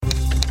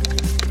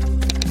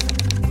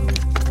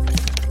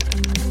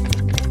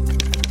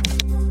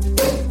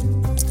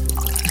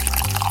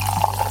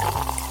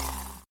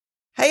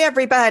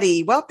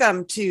everybody.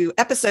 Welcome to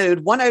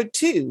episode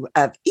 102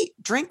 of Eat,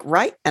 Drink,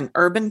 Write, an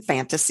Urban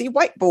Fantasy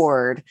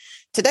Whiteboard.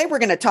 Today, we're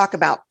going to talk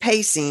about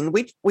pacing.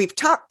 We've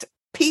talked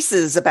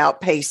pieces about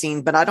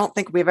pacing, but I don't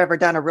think we've ever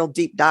done a real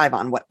deep dive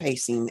on what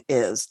pacing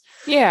is.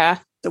 Yeah.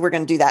 So we're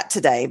going to do that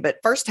today. But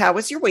first, how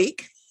was your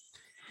week?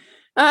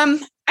 I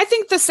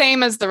think the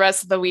same as the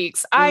rest of the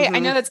weeks. I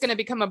know that's going to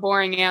become a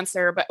boring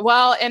answer, but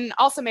and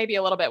also maybe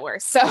a little bit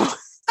worse. So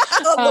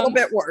a little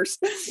bit worse.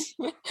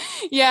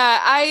 Yeah,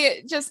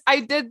 I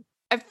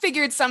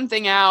figured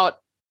something out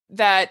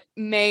that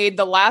made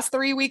the last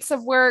 3 weeks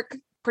of work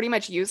pretty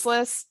much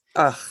useless.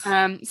 So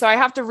I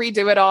have to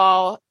redo it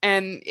all.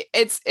 And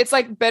it's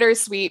like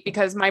bittersweet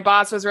because my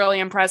boss was really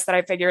impressed that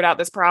I figured out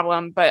this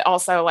problem, but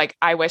also like,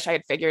 I wish I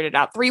had figured it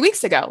out 3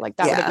 weeks ago. Like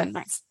that would have been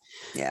nice.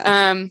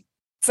 Yeah.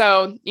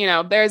 So,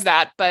 there's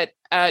that, but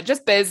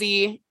just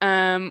busy,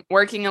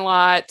 working a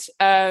lot.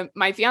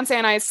 My fiance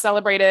and I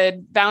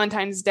celebrated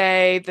Valentine's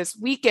Day this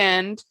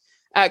weekend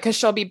because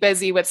she'll be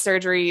busy with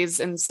surgeries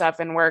and stuff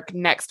and work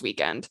next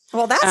weekend.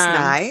 Well, that's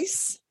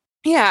nice.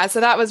 Yeah, so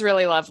that was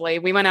really lovely.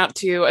 We went out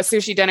to a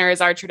sushi dinner as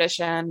our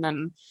tradition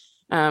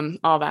and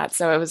all that.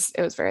 So it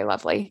was very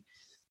lovely.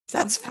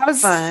 That's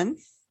fun.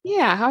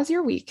 Yeah. How's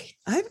your week?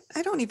 I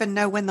don't even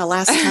know when the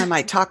last time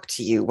I talked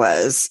to you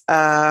was.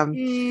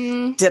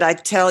 Did I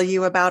tell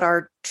you about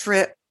our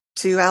trip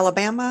to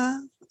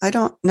Alabama? I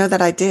don't know that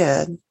I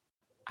did.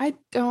 I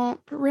don't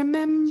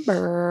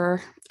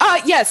remember.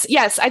 Yes.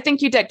 I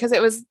think you did. Cause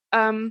it was,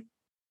 when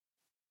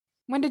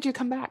did you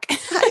come back?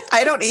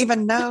 I don't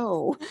even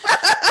know.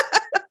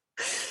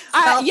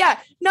 Yeah,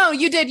 no,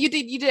 you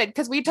did.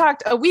 Cause we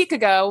talked a week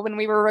ago when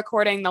we were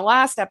recording the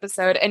last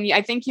episode and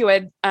I think you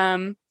had,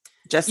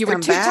 you were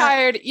too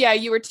tired. Yeah,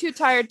 you were too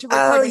tired to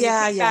record.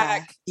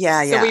 Back.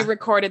 Yeah. So we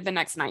recorded the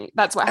next night.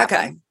 That's what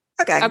happened.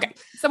 Okay.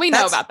 So we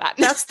know about that.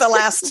 That's the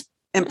last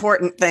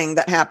important thing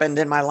that happened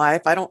in my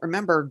life. I don't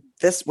remember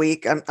this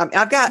week. I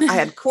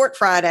had court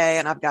Friday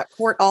and I've got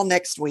court all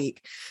next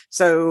week.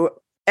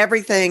 So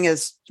everything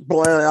is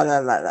blah, blah,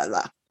 blah, blah,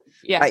 blah.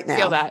 Yeah, right now.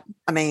 Feel that.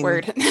 I mean,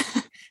 word.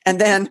 And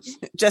then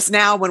just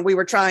now when we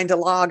were trying to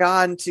log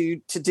on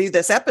to do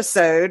this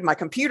episode, my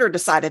computer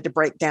decided to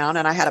break down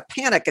and I had a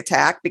panic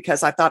attack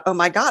because I thought, oh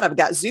my God, I've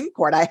got Zoom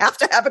court. I have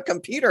to have a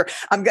computer.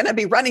 I'm going to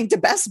be running to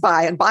Best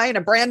Buy and buying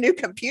a brand new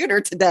computer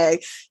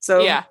today.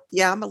 So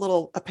yeah, I'm a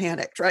little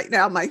panicked right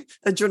now. My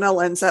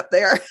adrenaline's up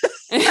there.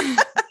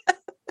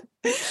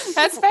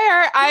 That's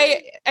fair.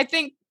 I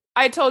think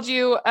I told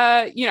you,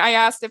 I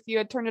asked if you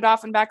had turned it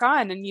off and back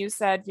on, and you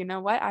said, you know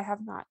what, I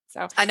have not.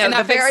 So I know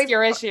that fixed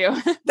your issue.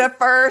 The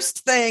first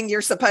thing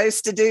you're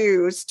supposed to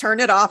do is turn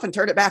it off and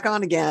turn it back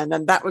on again,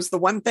 and that was the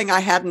one thing I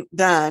hadn't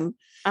done.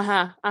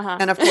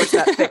 And of course,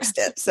 that fixed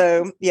it.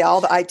 So yeah, all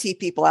the IT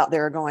people out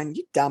there are going,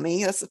 "You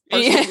dummy! That's the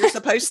first thing you're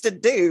supposed to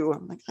do."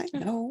 I'm like, I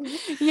know.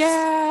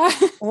 Yeah.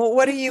 Well,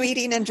 what are you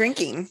eating and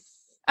drinking?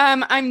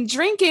 I'm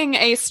drinking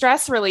a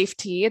stress relief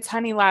tea. It's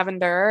honey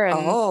lavender and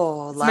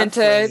it's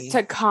meant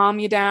to calm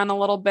you down a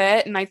little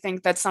bit. And I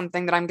think that's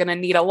something that I'm going to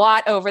need a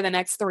lot over the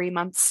next 3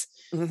 months.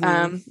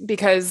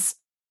 Because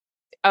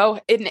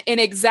in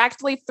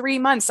exactly 3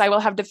 months, I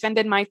will have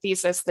defended my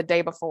thesis the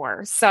day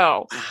before.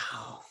 So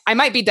I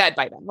might be dead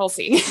by then. We'll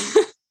see.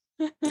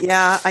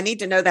 Yeah. I need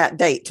to know that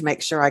date to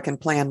make sure I can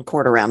plan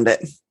court around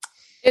it.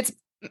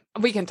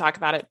 We can talk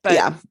about it, but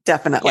yeah,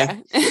 definitely.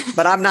 Yeah.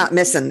 But I'm not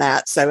missing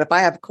that. So if I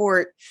have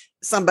court,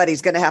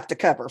 somebody's going to have to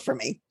cover for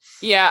me.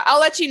 Yeah, I'll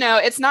let you know.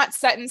 It's not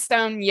set in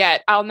stone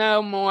yet. I'll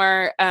know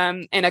more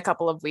in a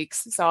couple of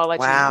weeks. So I'll let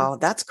you know. Wow,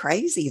 that's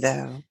crazy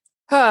though.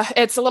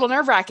 It's a little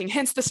nerve-wracking,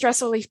 hence the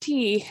stress relief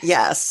tea.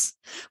 Yes.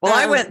 Well,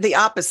 I went the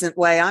opposite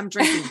way. I'm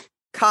drinking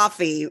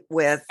coffee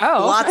with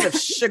lots of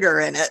sugar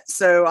in it.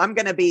 So I'm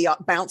going to be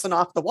bouncing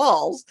off the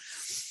walls.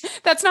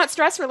 That's not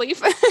stress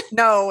relief.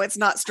 No, it's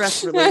not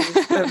stress relief,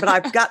 but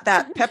I've got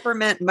that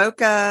peppermint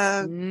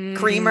mocha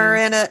creamer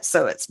in it.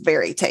 So it's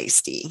very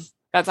tasty.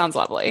 That sounds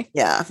lovely.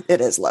 Yeah, it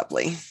is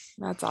lovely.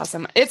 That's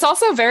awesome. It's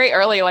also very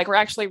early. Like we're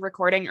actually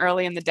recording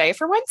early in the day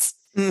for once.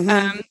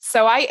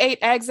 So I ate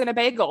eggs and a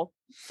bagel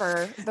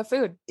for the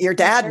food. Your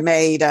dad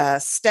made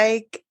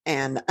steak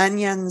and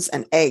onions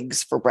and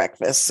eggs for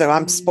breakfast. So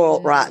I'm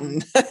spoiled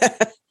rotten.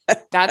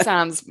 That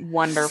sounds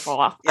wonderful.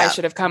 Yeah. I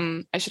should have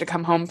come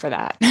home for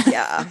that.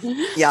 Yeah.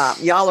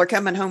 Y'all are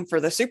coming home for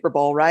the Super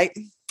Bowl, right?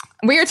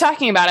 We were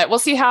talking about it. We'll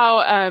see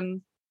how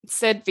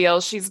Sid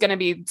feels. She's going to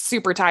be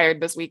super tired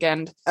this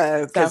weekend.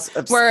 Oh, because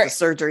of the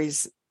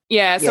surgeries.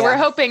 Yeah. So we're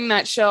hoping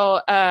that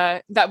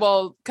that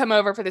will come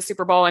over for the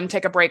Super Bowl and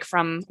take a break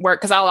from work.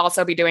 Cause I'll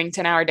also be doing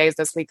 10-hour days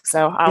this week.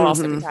 So I'll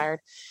also be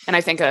tired. And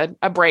I think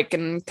a break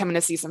and coming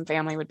to see some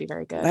family would be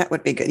very good. That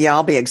would be good. Yeah.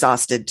 I'll be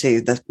exhausted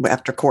too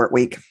after court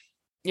week.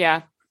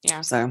 Yeah.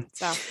 So,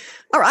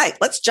 all right,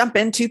 let's jump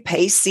into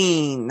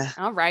pacing.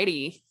 All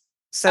righty.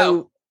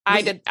 So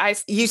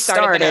you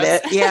started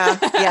it. Yeah.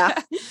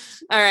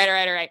 All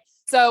right.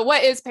 So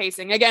what is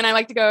pacing? Again, I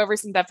like to go over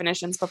some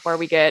definitions before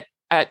we get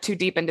too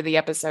deep into the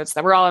episode so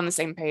that we're all on the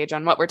same page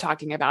on what we're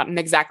talking about and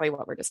exactly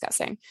what we're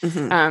discussing.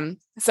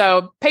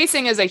 So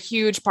pacing is a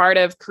huge part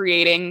of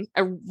creating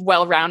a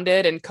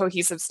well-rounded and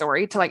cohesive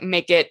story to like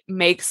make it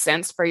make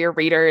sense for your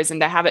readers and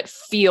to have it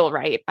feel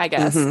right, I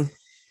guess.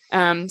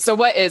 So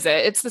what is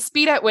it? It's the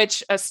speed at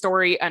which a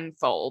story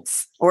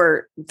unfolds.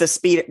 Or the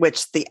speed at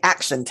which the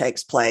action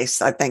takes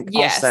place, I think.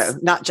 Yes. Also,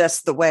 not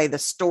just the way the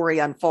story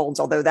unfolds,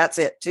 although that's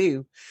it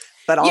too.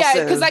 But also,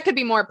 yeah, because that could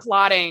be more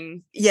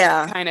plotting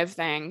kind of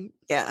thing.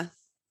 Yeah.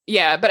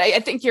 Yeah, but I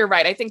think you're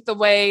right. I think the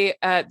way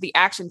the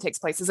action takes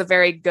place is a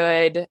very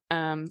good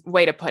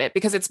way to put it,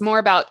 because it's more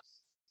about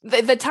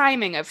the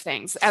timing of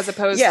things as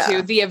opposed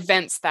to the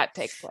events that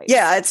take place.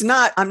 Yeah, it's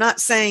not, I'm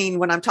not saying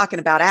when I'm talking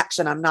about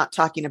action, I'm not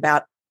talking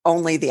about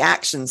only the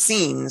action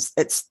scenes.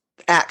 It's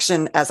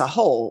action as a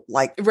whole.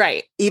 Like,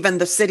 right. Even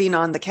the sitting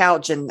on the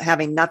couch and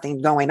having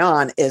nothing going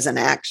on is an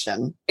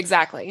action.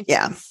 Exactly.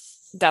 Yeah,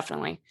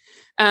 definitely.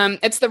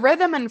 It's the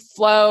rhythm and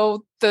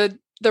flow,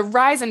 the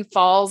rise and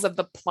falls of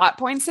the plot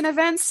points and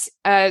events.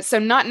 So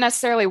not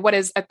necessarily what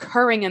is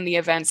occurring in the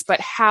events, but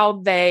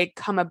how they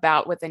come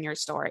about within your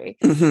story.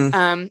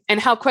 And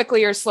how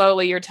quickly or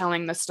slowly you're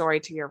telling the story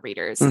to your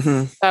readers.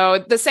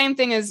 So the same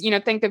thing is,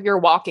 think of your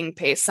walking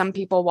pace. Some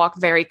people walk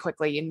very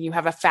quickly and you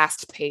have a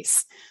fast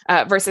pace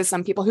versus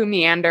some people who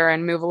meander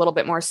and move a little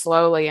bit more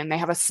slowly and they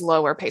have a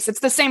slower pace. It's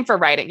the same for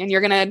writing. And you're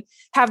going to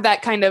have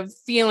that kind of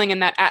feeling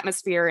and that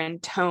atmosphere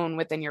and tone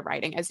within your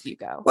writing as you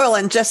go. Well,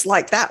 and just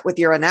like that with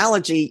your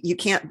analogy, you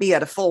can't be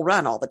at a full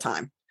run all the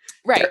time.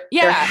 Right.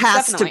 There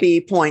has to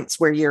be points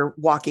where you're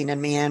walking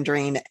and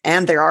meandering,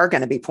 and there are going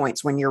to be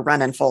points when you're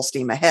running full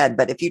steam ahead.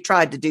 But if you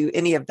tried to do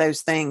any of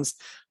those things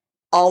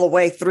all the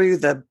way through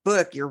the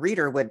book, your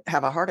reader would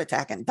have a heart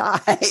attack and die.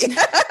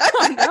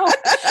 Oh, no.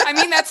 I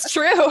mean, that's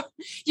true.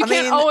 You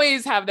can't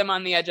always have them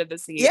on the edge of the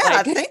seat.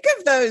 Yeah. Think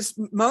of those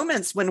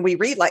moments when we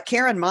read, like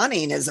Karen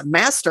Monning is a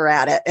master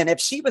at it. And if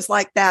she was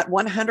like that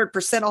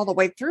 100% all the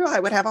way through,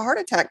 I would have a heart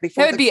attack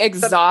before it would be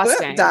exhausting.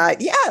 The book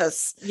died.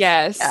 Yes.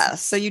 Yeah.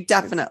 So you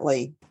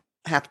definitely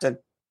have to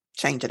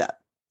change it up.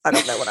 I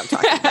don't know what I'm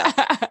talking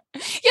about.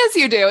 Yes,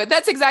 you do.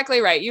 That's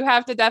exactly right. You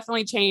have to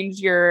definitely change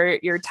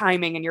your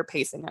timing and your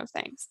pacing of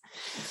things.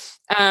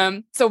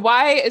 So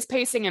why is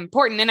pacing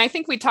important? And I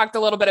think we talked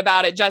a little bit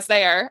about it just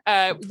there.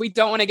 We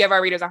don't want to give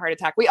our readers a heart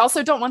attack. We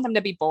also don't want them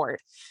to be bored.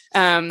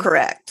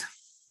 Correct.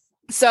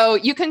 So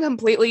you can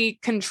completely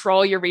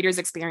control your reader's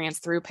experience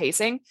through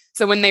pacing.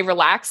 So when they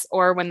relax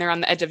or when they're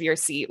on the edge of your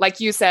seat, like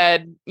you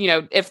said,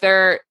 if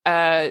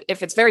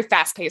it's very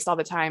fast paced all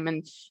the time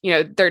and,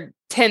 they're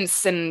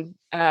tense and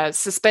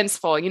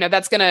suspenseful,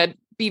 that's going to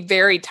be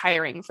very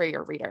tiring for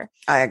your reader.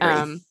 I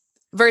agree.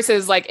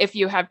 Versus like if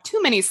you have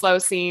too many slow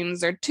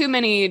scenes or too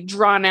many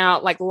drawn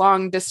out, like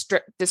long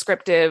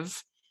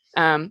descriptive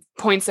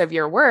points of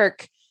your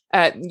work,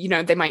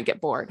 they might get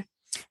bored.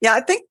 Yeah,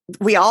 I think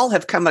we all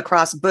have come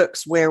across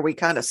books where we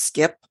kind of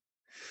skip,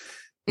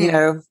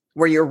 where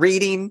you're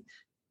reading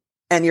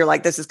and you're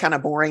like, this is kind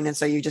of boring. And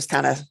so you just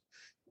kind of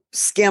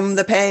skim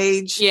the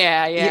page.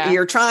 Yeah.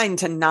 You're trying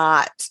to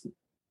not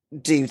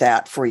do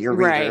that for your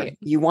reader. Right.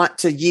 You want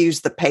to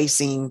use the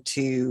pacing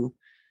to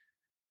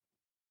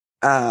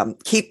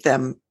keep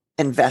them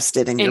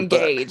invested in your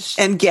book.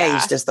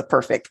 Engaged is the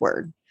perfect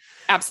word.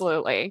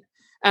 Absolutely.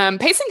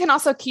 Pacing can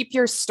also keep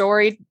your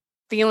story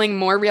feeling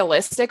more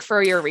realistic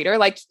for your reader.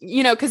 Like,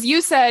 because you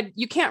said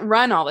you can't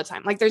run all the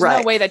time. Like there's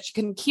no way that you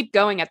can keep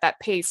going at that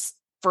pace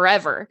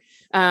forever.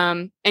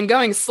 And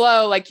going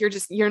slow, like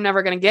you're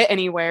never going to get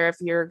anywhere if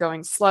you're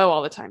going slow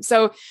all the time.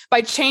 So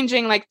by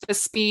changing like the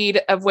speed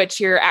of which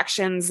your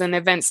actions and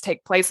events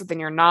take place within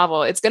your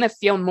novel, it's going to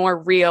feel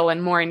more real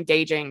and more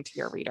engaging to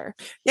your reader.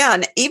 Yeah.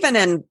 And even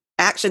in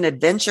action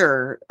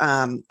adventure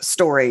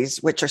stories,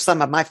 which are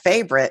some of my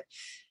favorite,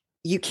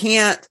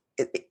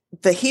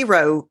 the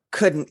hero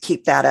couldn't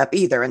keep that up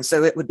either. And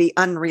so it would be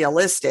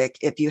unrealistic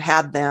if you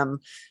had them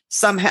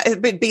somehow,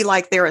 it would be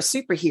like they're a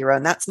superhero.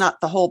 And that's not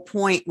the whole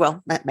point.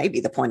 Well, that may be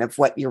the point of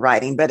what you're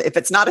writing, but if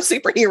it's not a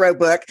superhero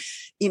book,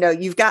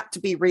 you've got to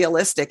be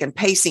realistic, and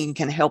pacing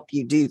can help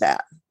you do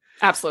that.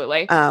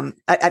 Absolutely.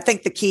 I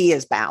think the key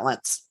is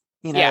balance.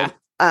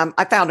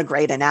 I found a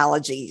great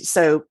analogy.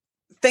 So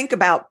think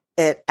about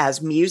it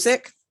as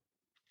music.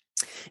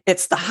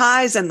 It's the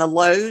highs and the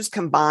lows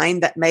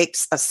combined that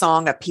makes a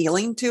song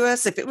appealing to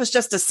us. If it was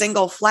just a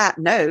single flat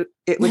note,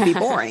 it would be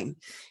boring.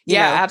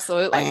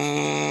 Absolutely.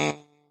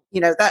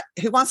 That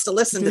who wants to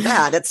listen to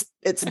that?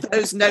 It's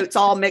those notes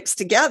all mixed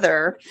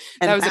together.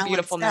 And that was a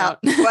beautiful note.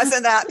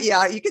 Wasn't that?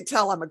 Yeah, you could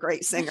tell I'm a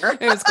great singer.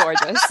 It was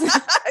gorgeous.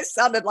 I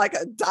sounded like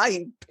a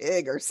dying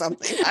pig or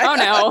something. Oh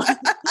no.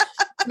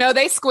 No,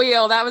 they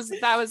squeal. That was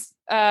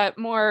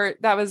more,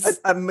 that was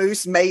a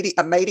moose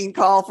mating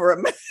call for a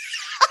moose.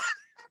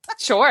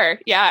 Sure.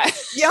 Yeah.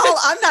 Y'all,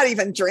 I'm not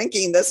even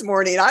drinking this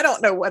morning. I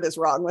don't know what is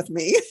wrong with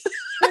me.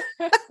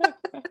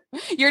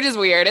 You're just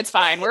weird. It's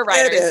fine. We're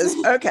writers. It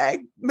is. Okay.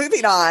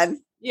 Moving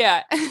on.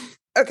 Yeah.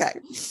 Okay.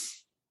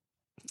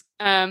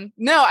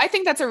 No, I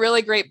think that's a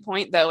really great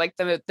point though. Like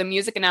the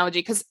music analogy,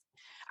 because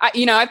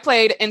I've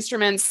played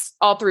instruments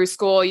all through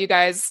school. You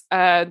guys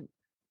had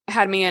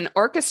me in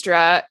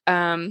orchestra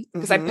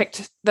because I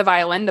picked the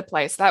violin to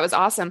play. So that was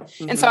awesome.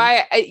 And so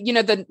I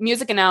the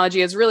music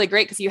analogy is really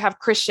great because you have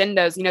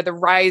crescendos, the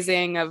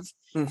rising of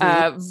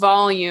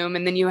volume,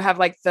 and then you have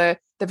like the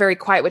very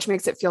quiet, which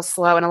makes it feel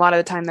slow. And a lot of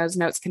the time those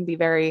notes can be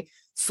very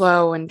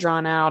slow and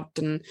drawn out.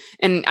 And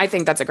I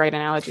think that's a great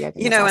analogy. I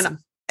think awesome.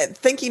 And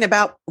thinking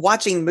about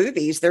watching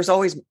movies, there's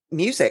always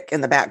music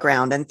in the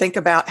background, and think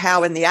about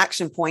how in the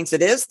action points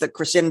it is the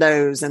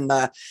crescendos and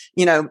the,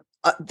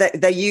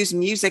 they use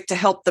music to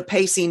help the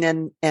pacing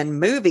in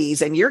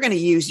movies, and you're going to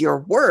use your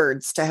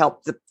words to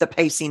help the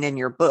pacing in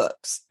your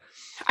books.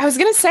 I was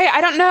going to say,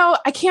 I don't know.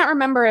 I can't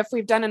remember if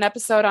we've done an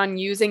episode on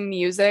using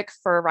music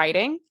for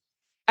writing.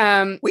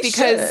 We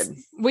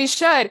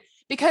should,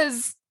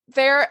 because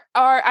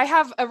I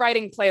have a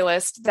writing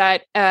playlist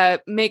that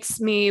makes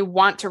me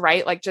want to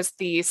write, like just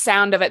the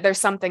sound of it. There's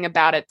something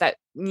about it that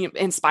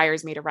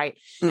inspires me to write.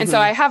 And so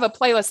I have a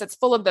playlist that's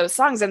full of those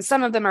songs, and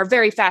some of them are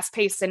very fast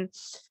paced, and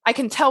I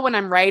can tell when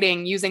I'm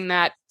writing using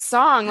that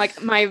song.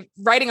 Like my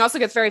writing also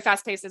gets very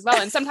fast paced as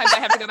well. And sometimes I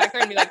have to go back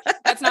there and be like,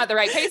 that's not the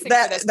right pacing for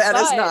this. That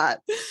is not.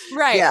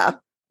 Right. Yeah.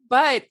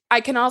 But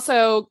I can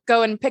also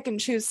go and pick and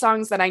choose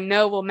songs that I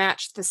know will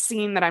match the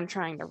scene that I'm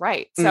trying to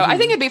write. So I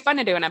think it'd be fun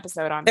to do an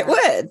episode on that. It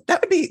would.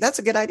 That's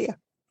a good idea.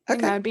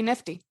 Okay. That would be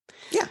nifty.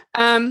 Yeah.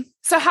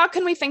 So how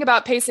can we think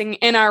about pacing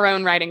in our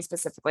own writing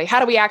specifically? How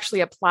do we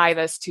actually apply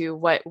this to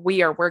what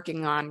we are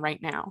working on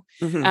right now?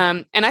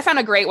 And I found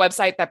a great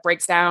website that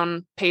breaks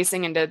down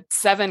pacing into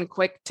 7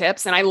 quick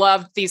tips. And I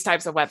love these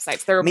types of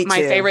websites. They're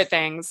my favorite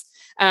things.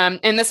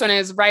 And this one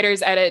is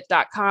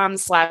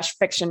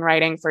writersedit.com/fiction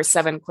writing for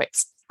 7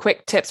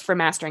 quick tips for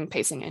mastering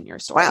pacing in your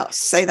story. Wow.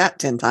 Say that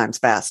 10 times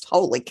fast.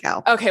 Holy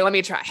cow. Okay. Let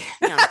me try.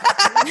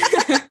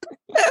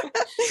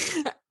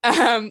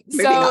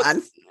 Moving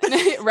on.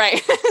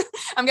 Right.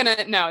 I'm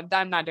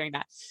not doing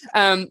that.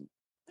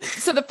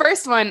 So the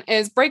first one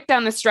is break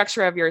down the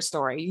structure of your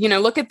story.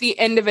 Look at the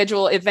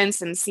individual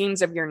events and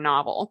scenes of your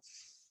novel.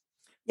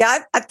 Yeah.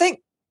 I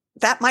think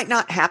that might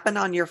not happen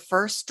on your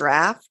first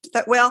draft.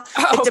 It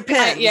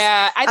depends.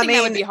 I think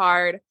that would be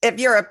hard. If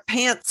you're a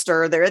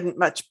pantster, there isn't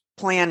much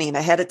planning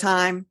ahead of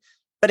time.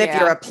 But if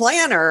you're a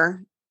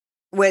planner,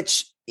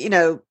 which,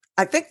 I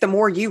think the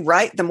more you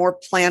write, the more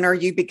planner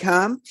you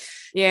become.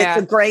 Yeah.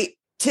 It's a great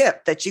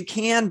tip that you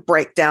can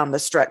break down the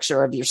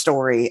structure of your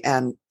story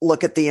and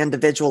look at the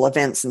individual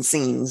events and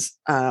scenes.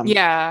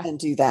 And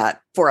do that.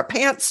 For a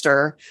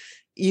pantster,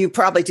 you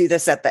probably do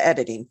this at the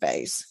editing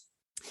phase.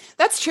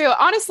 That's true.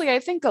 Honestly, I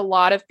think a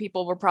lot of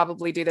people will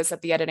probably do this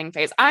at the editing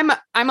phase. I'm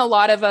a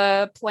lot of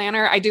a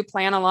planner. I do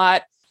plan a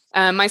lot.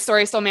 My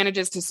story still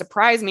manages to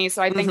surprise me.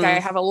 So I think I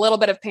have a little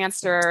bit of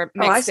pantster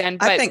mixed in.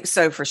 But I think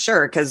so for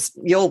sure. Because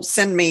you'll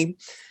send me,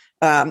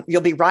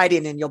 you'll be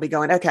writing and you'll be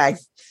going, okay,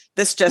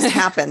 this just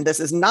happened.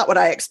 This is not what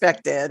I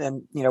expected.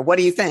 And, what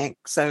do you think?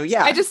 So,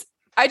 yeah.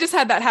 I just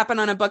had that happen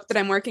on a book that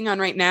I'm working on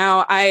right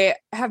now. I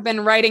have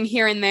been writing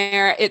here and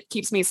there. It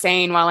keeps me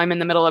sane while I'm in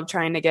the middle of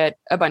trying to get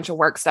a bunch of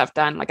work stuff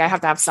done. Like I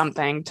have to have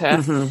something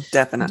to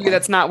definitely do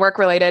that's not work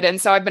related. And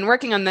so I've been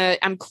working on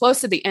I'm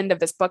close to the end of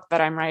this book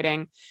that I'm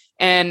writing.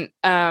 And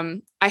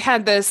I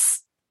had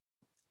this,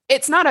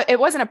 it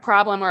wasn't a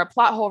problem or a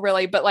plot hole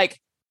really, but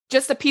like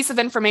just a piece of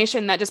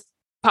information that just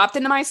popped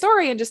into my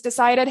story and just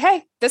decided,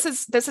 hey, this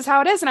is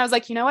how it is. And I was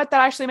like, you know what,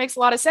 that actually makes a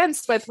lot of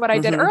sense with what I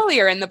did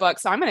earlier in the book.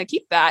 So I'm going to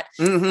keep that.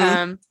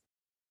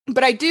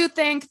 But I do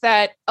think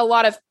that a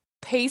lot of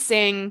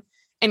pacing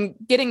and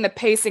getting the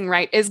pacing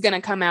right is going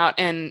to come out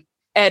in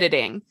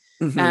editing.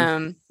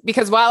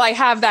 Because while I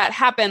have that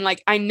happen,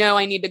 like I know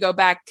I need to go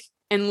back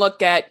and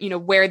look at,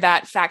 where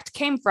that fact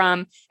came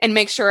from and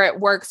make sure it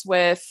works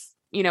with,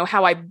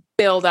 how I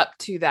build up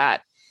to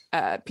that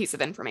piece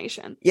of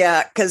information.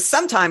 Yeah. Because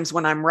sometimes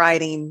when I'm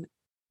writing,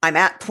 I'm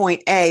at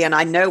point A and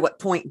I know what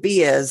point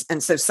B is.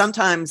 And so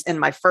sometimes in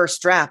my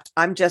first draft,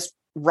 I'm just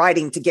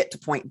writing to get to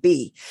point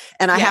B.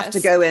 And I have to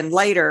go in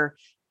later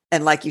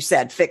and, like you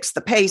said, fix the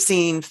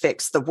pacing,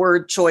 fix the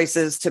word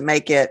choices to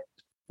make it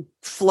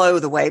flow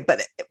the way.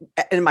 But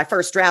in my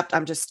first draft, I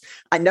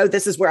know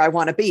this is where I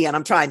want to be and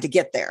I'm trying to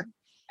get there.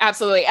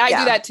 Absolutely. I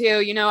do that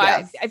too.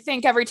 I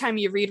think every time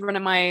you read one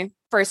of my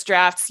first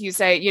drafts, you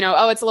say,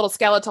 oh, it's a little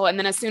skeletal. And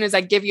then as soon as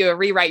I give you a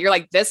rewrite, you're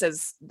like, this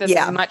is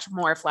much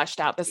more fleshed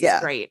out. This is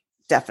great.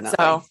 Definitely.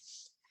 So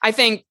I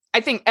think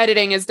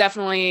editing is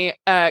definitely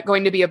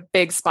going to be a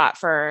big spot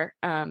for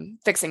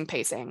fixing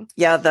pacing.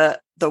 Yeah.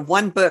 The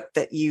one book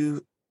that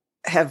you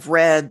have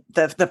read,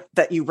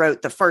 that you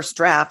wrote, the first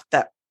draft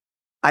that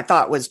I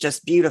thought was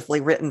just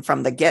beautifully written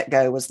from the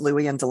get-go was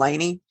Louis and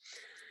Delaney.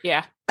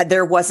 Yeah.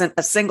 There wasn't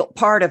a single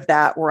part of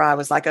that where I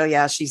was like, oh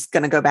yeah, she's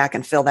going to go back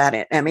and fill that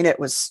in. I mean, it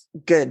was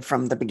good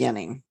from the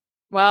beginning.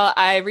 Well,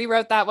 I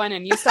rewrote that one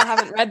and you still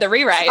haven't read the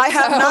rewrite. I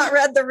have not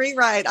read the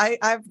rewrite.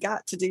 I've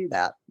got to do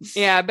that.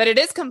 Yeah, but it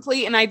is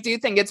complete. And I do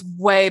think it's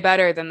way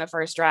better than the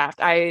first draft.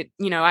 I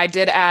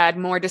did add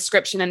more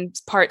description and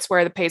parts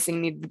where the pacing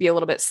needed to be a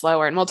little bit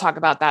slower. And we'll talk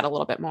about that a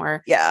little bit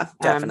more. Yeah,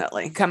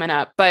 definitely. Coming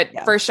up. But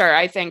for sure,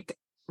 I think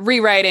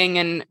rewriting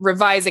and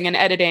revising and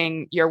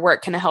editing your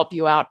work can help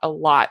you out a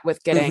lot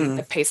with getting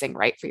the pacing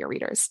right for your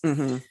readers.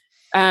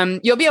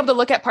 You'll be able to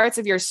look at parts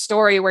of your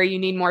story where you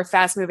need more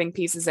fast moving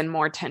pieces and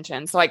more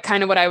tension. So like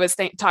kind of what I was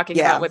talking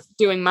about with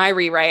doing my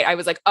rewrite, I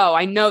was like, oh,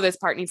 I know this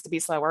part needs to be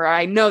slower, or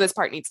I know this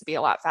part needs to be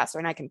a lot faster,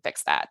 and I can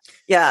fix that.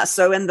 Yeah.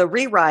 So in the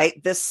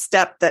rewrite, this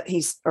step that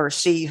he's or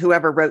she,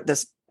 whoever wrote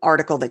this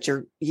article that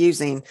you're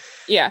using,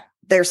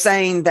 they're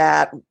saying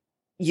that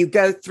you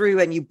go through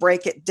and you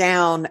break it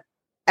down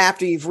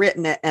after you've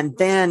written it, and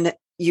then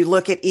you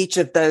look at each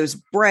of those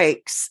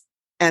breaks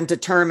and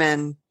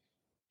determine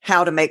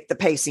how to make the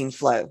pacing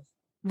flow.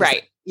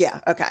 Right.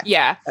 Yeah. Okay.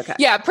 Yeah. Okay.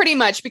 Yeah, pretty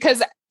much.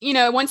 Because,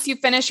 once you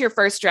finish your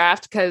first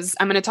draft, because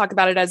I'm going to talk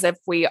about it as if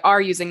we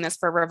are using this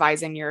for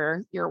revising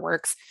your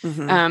works.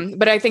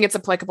 But I think it's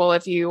applicable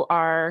if you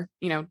are,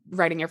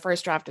 writing your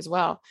first draft as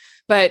well.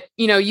 But,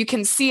 you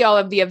can see all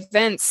of the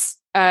events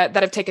that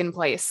have taken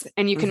place,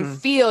 and you can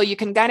you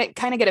can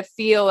kind of get a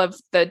feel of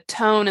the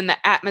tone and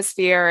the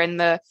atmosphere and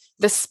the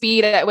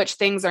speed at which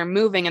things are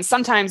moving. And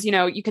sometimes,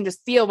 you can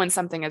just feel when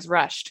something is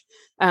rushed.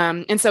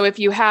 And so if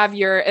you have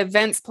your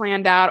events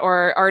planned out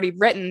or already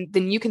written,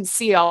 then you can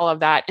see all of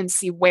that and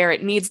see where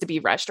it needs to be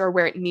rushed or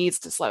where it needs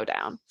to slow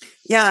down.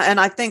 Yeah. And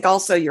I think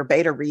also your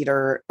beta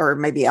reader, or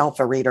maybe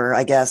alpha reader,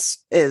 I guess,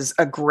 is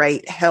a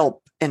great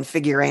help in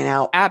figuring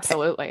out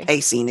absolutely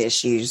pacing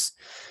issues.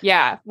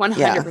 Yeah,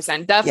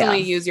 100%.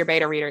 Definitely use your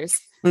beta readers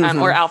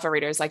or alpha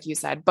readers, like you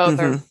said. Both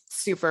are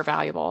super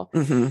valuable.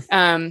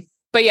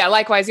 But yeah,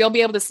 likewise, you'll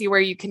be able to see where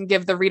you can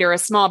give the reader a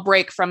small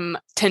break from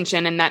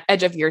tension and that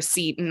edge of your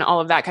seat and all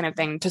of that kind of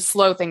thing to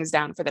slow things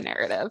down for the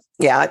narrative.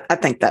 Yeah, I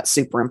think that's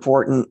super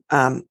important.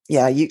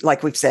 You,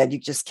 like we've said, you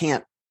just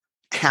can't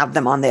have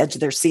them on the edge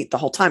of their seat the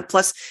whole time.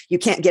 Plus, you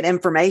can't get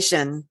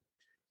information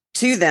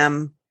to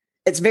them.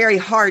 It's very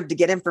hard to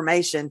get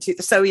information to.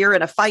 So you're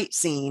in a fight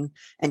scene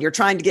and you're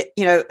trying to get,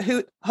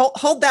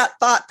 hold that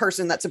thought,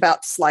 person that's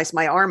about to slice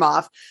my arm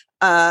off.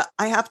 I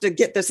have to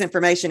get this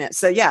information in.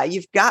 So yeah,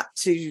 you've got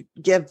to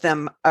give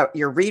them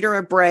your reader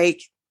a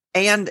break,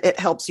 and it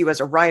helps you as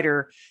a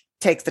writer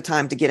take the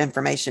time to get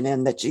information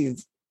in that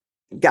you've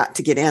got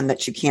to get in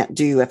that you can't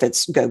do if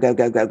it's go, go,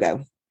 go, go,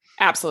 go.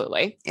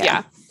 Absolutely.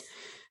 Yeah.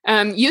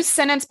 Use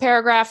sentence,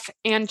 paragraph,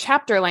 and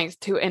chapter length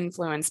to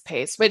influence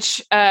pace,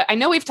 which I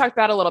know we've talked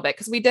about a little bit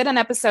because we did an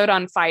episode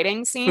on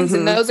fighting scenes,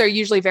 and those are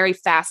usually very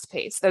fast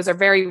paced. Those are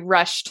very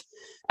rushed.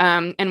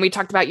 And we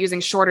talked about using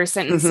shorter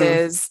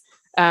sentences,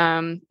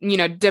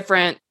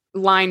 different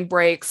line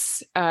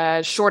breaks,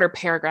 shorter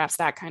paragraphs,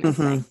 that kind of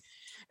thing.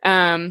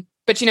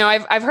 But,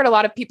 I've heard a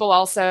lot of people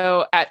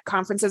also at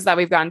conferences that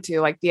we've gone to,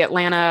 like the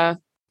Atlanta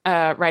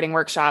writing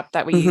workshop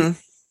that we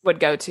would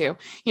go to,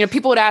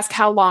 people would ask,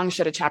 how long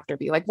should a chapter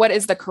be? Like, what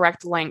is the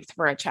correct length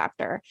for a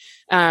chapter?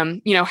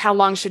 How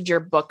long should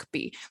your book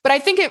be? But I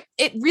think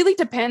it really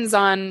depends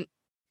on,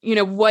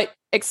 what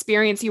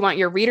experience you want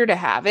your reader to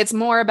have. It's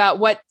more about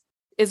what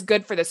is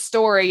good for the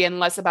story and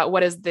less about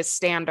what is the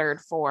standard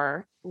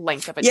for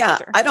length of a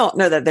chapter. I don't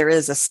know that there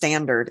is a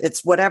standard.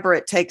 It's whatever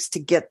it takes to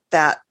get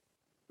that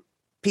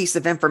piece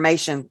of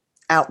information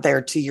out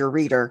there to your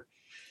reader.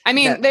 I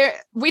mean,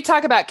 we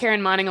talk about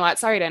Karen Monning a lot.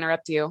 Sorry to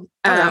interrupt you.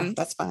 No,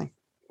 that's fine.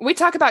 We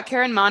talk about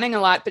Karen Monning a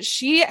lot, but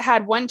she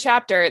had one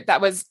chapter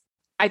that was,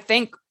 I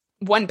think,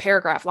 one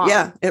paragraph long.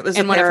 Yeah, it was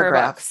a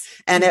paragraph.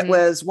 And it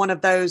was one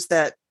of those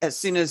that as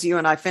soon as you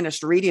and I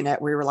finished reading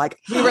it, we were like,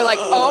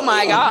 oh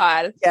my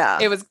God. Yeah.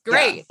 It was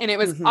great. Yeah. And it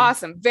was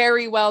awesome.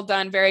 Very well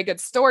done. Very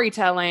good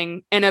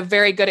storytelling and a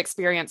very good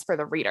experience for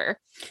the reader.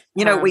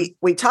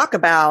 We talk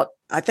about,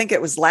 I think it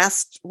was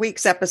last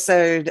week's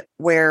episode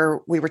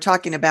where we were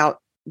talking about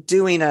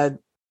doing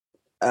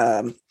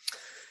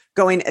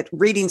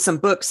reading some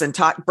books and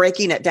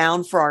breaking it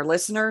down for our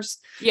listeners.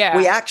 Yeah.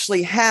 We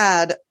actually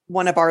had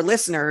one of our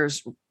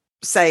listeners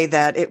say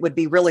that it would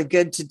be really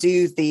good to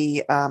do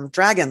the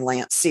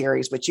Dragonlance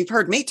series, which you've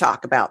heard me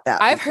talk about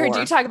that. I've heard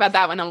you talk about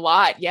that one a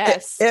lot.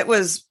 Yes. It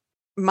was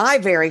my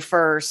very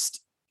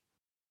first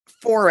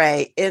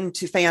foray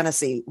into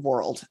fantasy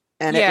world.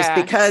 And it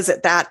was because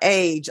at that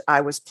age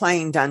I was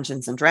playing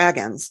Dungeons and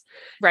Dragons.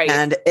 Right.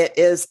 And it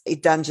is a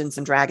Dungeons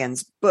and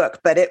Dragons book,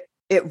 but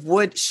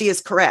she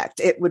is correct.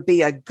 It would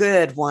be a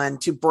good one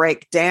to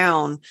break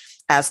down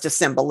as to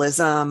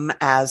symbolism,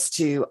 as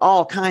to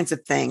all kinds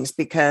of things,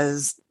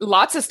 because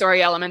lots of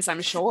story elements,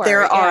 I'm sure.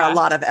 There are a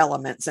lot of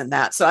elements in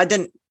that. So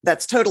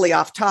that's totally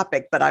off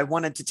topic, but I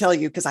wanted to tell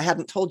you because I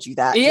hadn't told you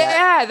that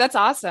yet. That's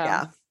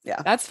awesome.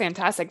 Yeah. That's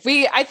fantastic.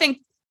 I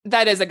think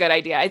that is a good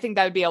idea. I think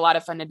that would be a lot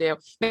of fun to do.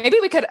 Maybe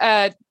we could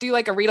do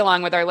like a read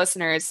along with our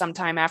listeners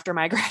sometime after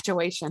my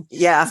graduation.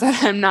 Yeah. So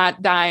that I'm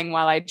not dying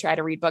while I try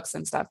to read books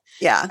and stuff.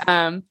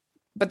 Yeah.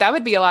 But that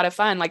would be a lot of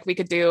fun. Like we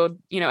could do,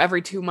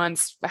 every 2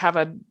 months have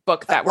a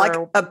book that like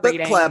we're a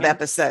book club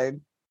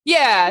episode.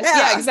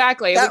 Yeah,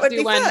 exactly. That we could would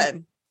be one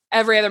fun.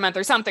 Every other month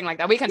or something like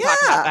that. We can talk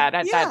about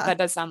that. That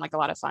does sound like a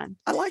lot of fun.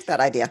 I like that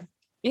idea.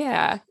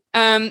 Yeah.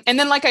 And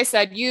then, like I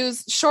said,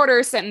 use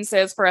shorter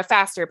sentences for a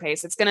faster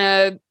pace. It's going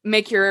to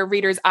make your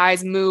reader's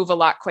eyes move a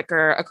lot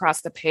quicker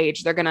across the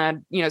page. They're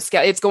going to,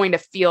 scale. It's going to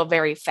feel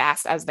very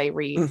fast as they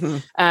read.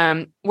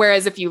 Mm-hmm.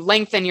 Whereas if you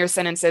lengthen your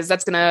sentences,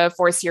 that's going to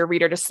force your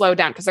reader to slow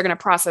down because they're going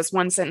to process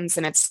one sentence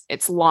and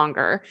it's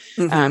longer.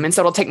 Mm-hmm. And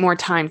so it'll take more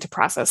time to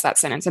process that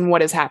sentence and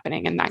what is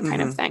happening and that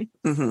kind of thing.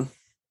 Mm-hmm.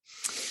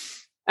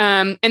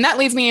 And that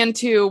leads me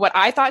into what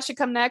I thought should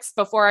come next.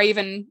 Before I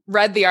even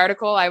read the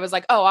article, I was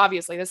like, oh,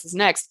 obviously this is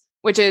next,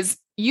 which is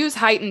use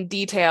heightened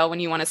detail when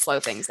you want to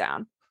slow things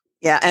down.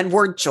 Yeah. And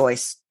word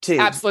choice too.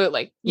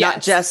 Absolutely.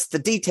 Not just the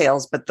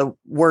details, but the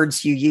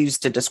words you use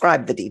to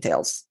describe the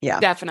details. Yeah,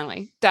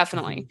 definitely.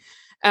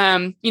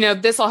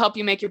 Mm-hmm. This will help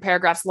you make your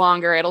paragraphs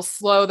longer. It'll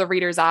slow the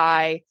reader's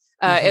eye.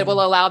 It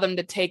will allow them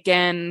to take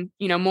in,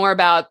 more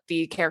about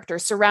the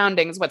character's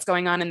surroundings, what's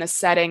going on in the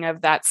setting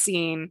of that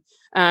scene.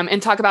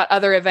 And talk about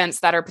other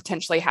events that are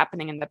potentially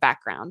happening in the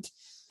background.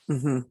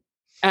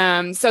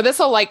 Mm-hmm. So this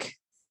will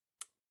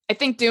I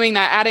think doing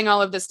that, adding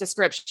all of this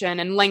description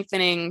and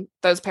lengthening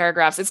those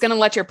paragraphs, it's going to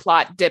let your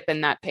plot dip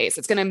in that pace.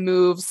 It's going to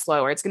move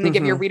slower. It's going to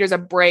give your readers a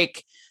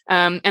break.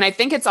 And I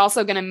think it's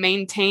also going to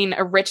maintain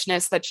a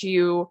richness that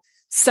you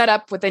set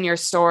up within your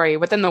story,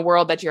 within the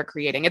world that you're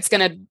creating. It's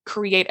going to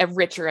create a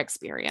richer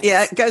experience.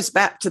 Yeah, it goes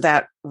back to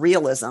that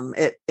realism.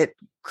 It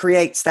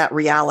creates that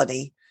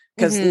reality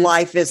because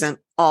life isn't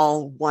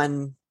all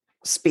one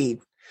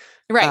speed.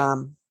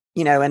 Right.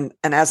 And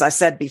as I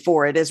said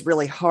before, it is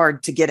really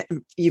hard to get,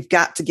 you've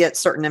got to get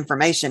certain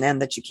information in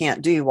that you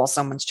can't do while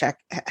someone's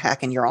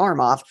hacking your arm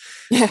off.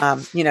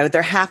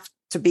 There have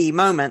to be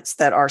moments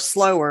that are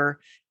slower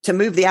to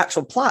move the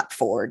actual plot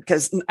forward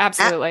because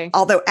absolutely,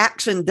 although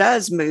action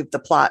does move the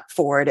plot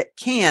forward, it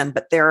can,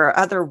 but there are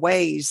other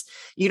ways.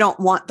 You don't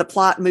want the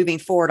plot moving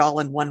forward all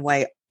in one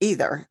way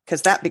either,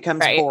 because that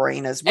becomes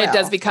boring as well. It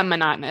does become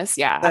monotonous.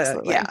 Yeah,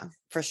 absolutely. Yeah,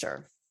 for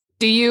sure.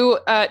 Do you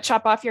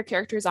chop off your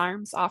character's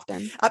arms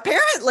often?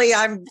 Apparently,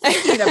 I'm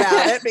thinking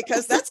about it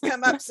because that's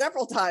come up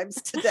several times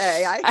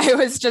today. I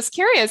was just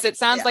curious. It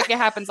sounds like it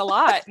happens a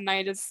lot. And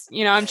I just,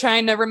 I'm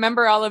trying to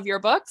remember all of your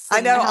books. I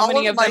know how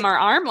many of them are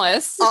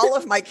armless. All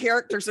of my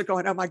characters are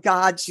going, oh my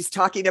God, she's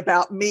talking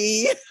about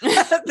me.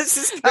 This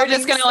is coming. They're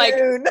just going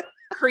to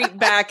creep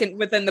back and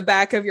within the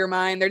back of your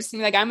mind. They're just going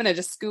to be like, I'm going to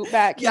just scoot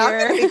back here.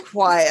 I'm going to be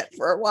quiet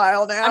for a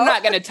while now. I'm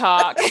not going to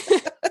talk.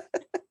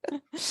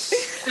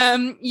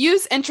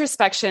 Use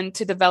introspection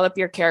to develop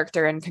your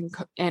character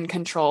and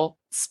control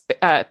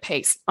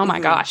pace. Oh my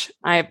gosh.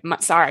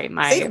 Sorry.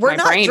 My we're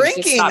not brain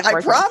drinking.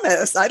 I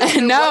promise. I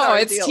don't know. No,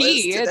 it's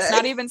tea. It's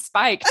not even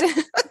spiked.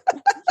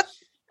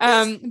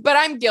 But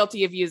I'm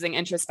guilty of using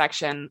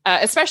introspection,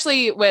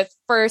 especially with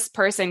first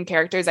person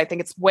characters. I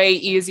think it's way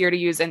easier to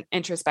use an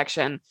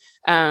introspection,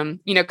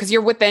 because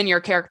you're within your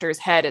character's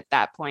head at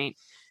that point.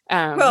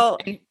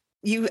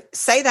 You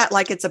say that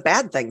like it's a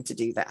bad thing to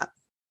do that.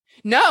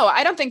 No,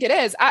 I don't think it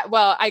is.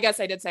 I guess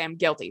I did say I'm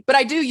guilty, but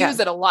I do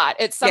use it a lot.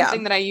 It's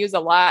something that I use a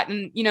lot.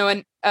 And,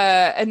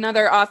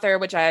 another author,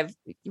 which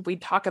we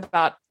talk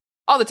about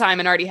all the time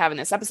and already have in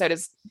this episode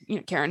is,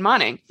 Karen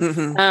Monning.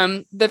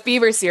 Mm-hmm. The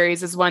Fever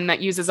series is one that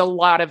uses a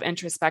lot of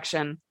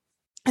introspection,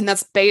 and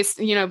that's based,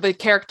 the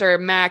character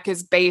Mac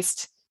is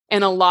based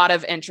in a lot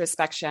of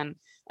introspection.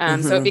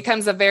 So it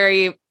becomes a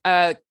very,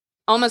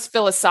 almost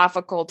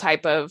philosophical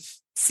type of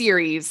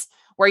series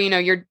where,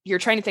 you're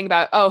trying to think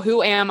about,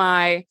 who am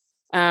I?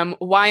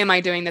 Why am I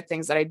doing the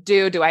things that I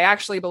do? Do I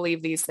actually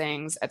believe these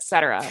things,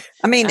 etc.?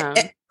 I mean,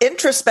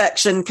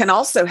 introspection can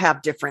also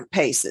have different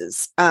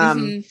paces.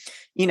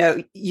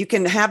 You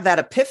can have that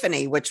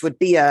epiphany, which would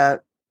be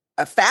a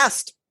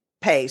fast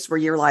pace where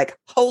you're like,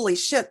 holy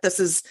shit, this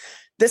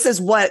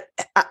is what,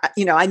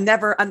 I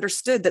never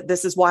understood that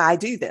this is why I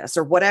do this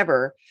or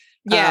whatever.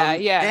 Yeah.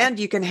 And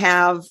you can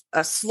have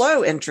a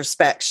slow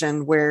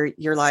introspection where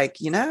you're like,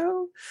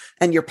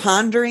 and you're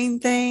pondering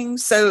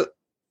things.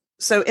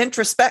 So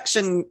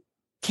introspection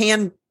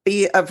can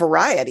be a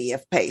variety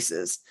of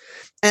paces.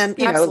 And,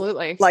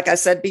 absolutely, like I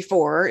said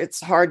before, it's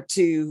hard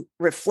to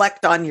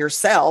reflect on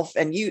yourself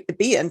and you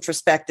be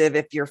introspective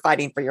if you're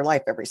fighting for your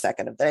life every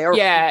second of the day or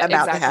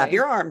about to have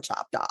your arm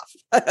chopped off.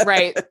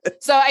 Right.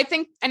 So I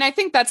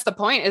think that's the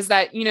point is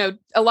that,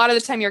 a lot of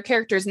the time your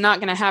character is not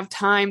going to have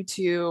time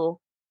to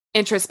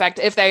introspect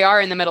if they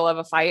are in the middle of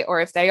a fight or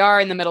if they are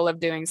in the middle of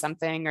doing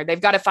something or they've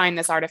got to find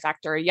this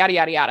artifact or yada,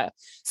 yada, yada.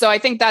 So I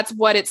think that's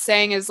what it's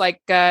saying is like,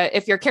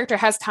 if your character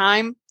has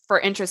time for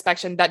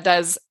introspection, that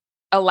does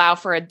allow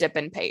for a dip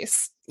in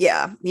pace.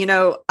 Yeah.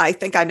 I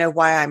think I know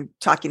why I'm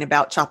talking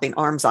about chopping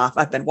arms off.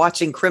 I've been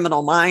watching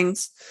Criminal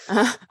Minds.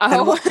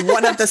 And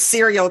one of the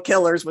serial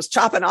killers was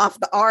chopping off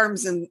the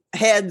arms and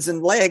heads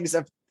and legs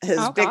of his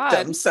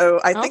victim. So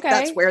I think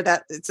that's where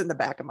it's in the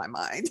back of my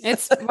mind.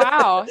 It's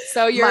wow.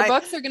 So your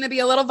books are going to be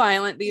a little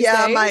violent these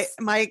days. Yeah,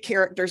 my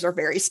characters are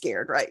very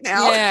scared right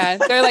now. Yeah,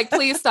 they're like,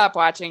 please stop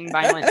watching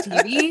violent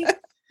TV.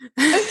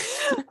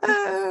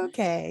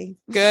 Okay.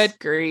 Good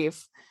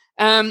grief.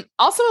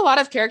 Also, a lot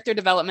of character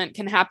development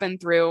can happen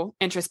through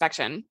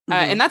introspection.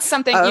 And that's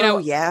something,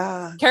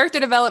 character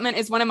development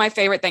is one of my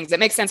favorite things. It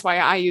makes sense why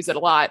I use it a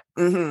lot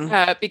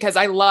because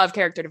I love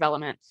character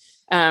development.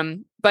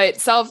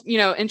 But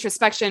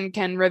introspection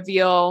can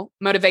reveal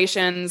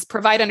motivations,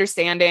 provide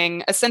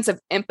understanding, a sense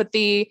of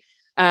empathy,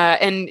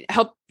 and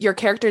help your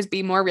characters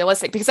be more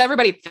realistic, because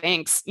everybody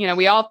thinks,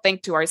 we all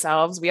think to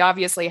ourselves. We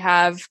obviously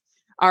have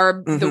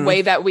the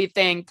way that we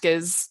think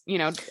is,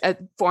 a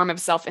form of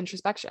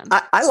self-introspection.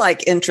 I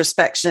like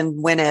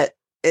introspection when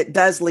it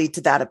does lead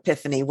to that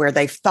epiphany where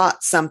they've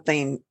thought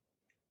something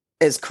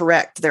is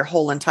correct their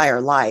whole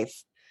entire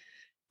life.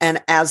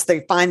 And as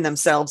they find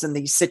themselves in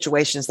these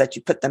situations that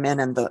you put them in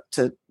and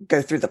to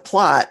go through the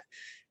plot,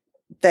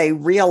 they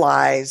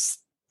realize,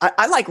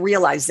 I like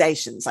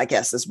realizations, I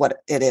guess is what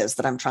it is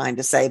that I'm trying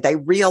to say. They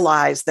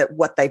realize that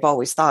what they've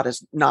always thought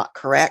is not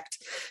correct.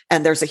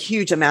 And there's a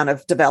huge amount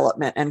of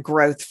development and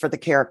growth for the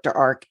character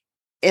arc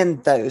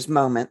in those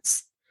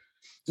moments,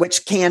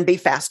 which can be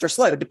fast or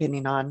slow,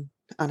 depending on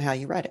how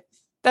you write it.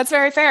 That's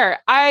very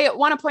fair. I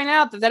want to point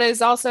out that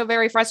is also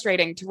very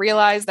frustrating to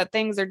realize that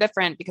things are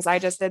different, because I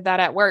just did that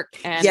at work,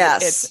 and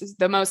it's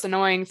the most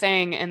annoying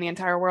thing in the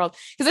entire world,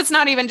 because it's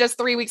not even just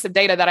 3 weeks of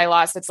data that I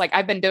lost. It's like,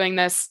 I've been doing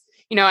this,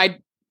 I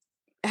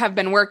have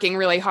been working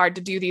really hard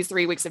to do these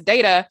 3 weeks of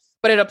data,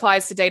 but it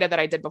applies to data that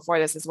I did before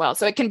this as well.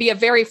 So it can be a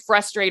very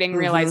frustrating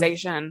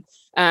realization.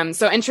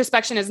 So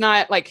introspection is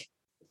not like,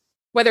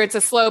 whether it's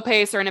a slow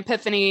pace or an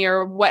epiphany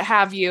or what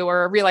have you,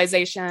 or a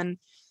realization,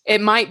 it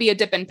might be a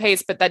dip in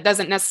pace, but that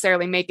doesn't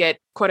necessarily make it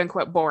quote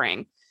unquote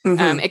boring.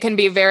 It can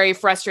be very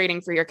frustrating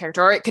for your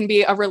character, or it can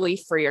be a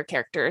relief for your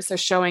character. So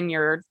showing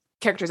your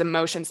character's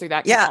emotions through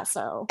that can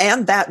also.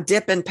 And that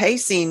dip in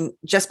pacing,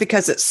 just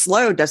because it's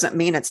slow doesn't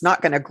mean it's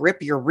not going to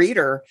grip your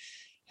reader,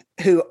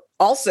 who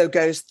also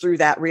goes through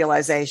that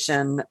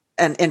realization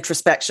and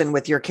introspection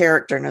with your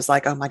character and is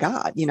like, oh my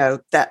God,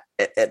 that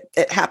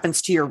it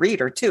happens to your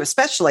reader too,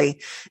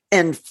 especially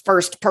in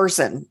first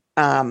person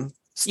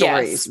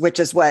stories, which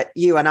is what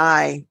you and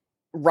I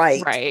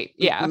write. Right.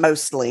 Yeah.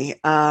 Mostly.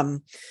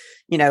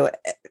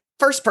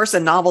 First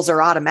person novels are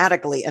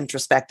automatically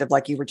introspective,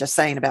 like you were just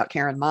saying about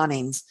Karen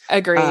Monning's.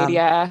 Agreed.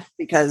 Yeah.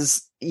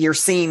 Because you're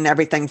seeing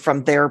everything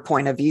from their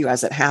point of view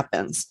as it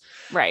happens.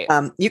 Right.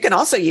 You can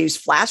also use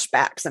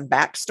flashbacks and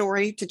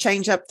backstory to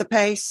change up the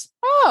pace.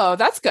 Oh,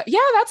 that's good. Yeah,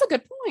 that's a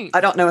good point.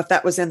 I don't know if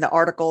that was in the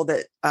article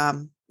that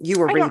you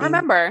were reading. I don't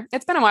remember.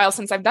 It's been a while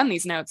since I've done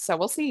these notes, so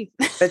we'll see.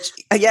 But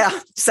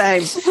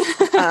same.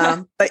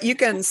 But you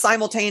can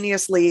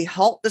simultaneously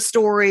halt the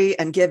story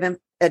and give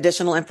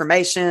additional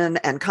information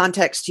and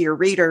context to your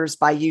readers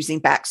by using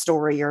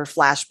backstory or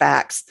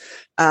flashbacks.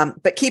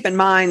 But keep in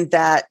mind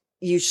that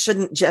you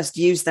shouldn't just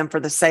use them for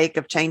the sake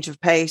of change of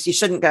pace. You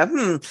shouldn't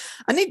go,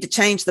 I need to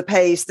change the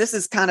pace. This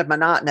is kind of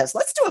monotonous.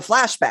 Let's do a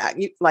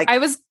flashback. I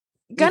was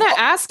going to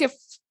ask if,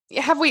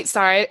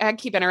 sorry, I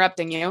keep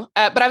interrupting you.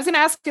 But I was going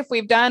to ask if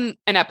we've done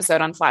an episode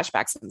on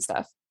flashbacks and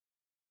stuff.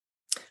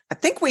 I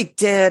think we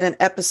did an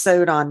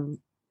episode on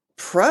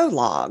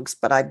prologues,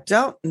 but I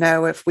don't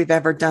know if we've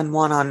ever done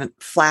one on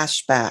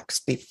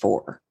flashbacks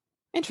before.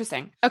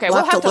 Interesting. Okay.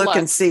 We'll have to look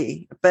and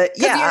see. But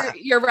yeah,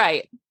 you're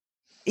right.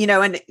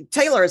 And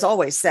Taylor has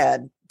always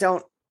said,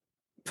 don't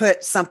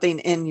put something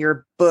in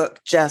your book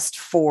just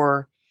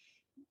for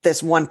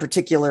this one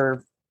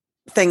particular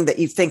thing that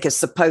you think is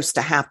supposed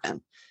to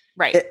happen.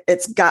 Right.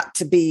 It's got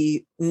to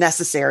be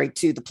necessary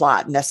to the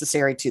plot,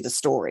 necessary to the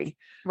story.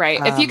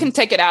 Right. If you can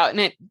take it out and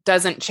it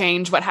doesn't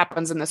change what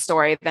happens in the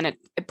story, then it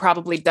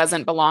probably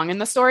doesn't belong in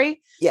the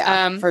story.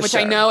 Yeah. Which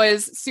I know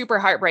is super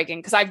heartbreaking,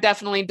 because I've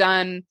definitely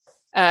done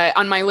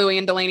on my Louis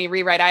and Delaney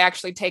rewrite, I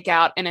actually take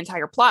out an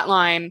entire plot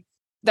line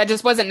that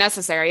just wasn't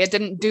necessary. It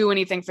didn't do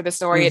anything for the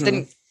story. It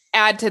didn't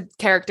add to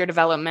character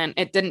development.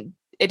 It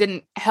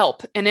didn't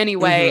help in any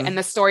way. And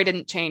the story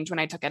didn't change when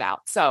I took it out.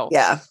 So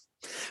yeah.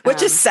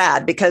 Which is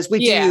sad, because we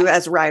do,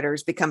 as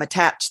writers, become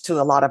attached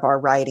to a lot of our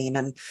writing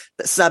and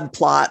the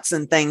subplots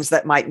and things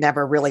that might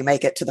never really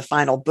make it to the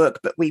final book,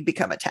 but we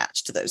become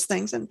attached to those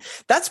things. And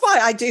that's why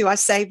I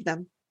save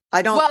them.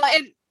 I don't. Well,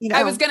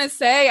 I was going to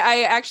say,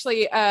 I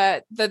actually,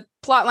 the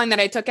plot line that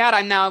I took out,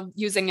 I'm now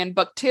using in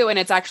book 2, and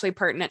it's actually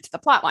pertinent to the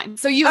plot line.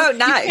 So you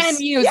can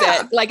use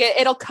it. Like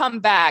it'll come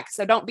back.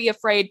 So don't be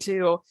afraid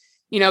to,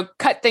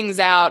 cut things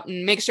out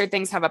and make sure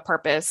things have a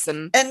purpose.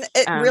 And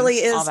it really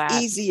is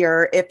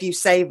easier if you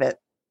save it,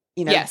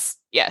 Yes.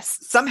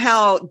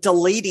 Somehow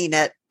deleting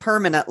it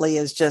permanently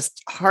is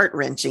just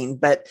heart-wrenching,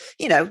 but,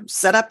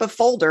 set up a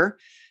folder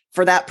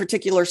for that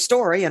particular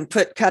story and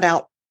cut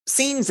out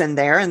scenes in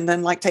there. And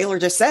then, like Taylor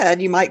just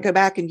said, you might go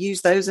back and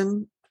use those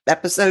in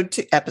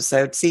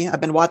episode. See,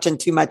 I've been watching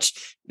too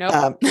much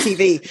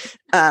TV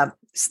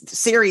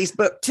series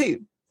book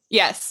 2.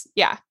 Yes.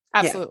 Yeah,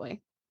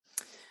 absolutely.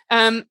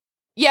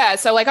 Yeah.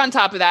 So like on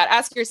top of that,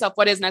 ask yourself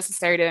what is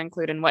necessary to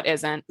include and what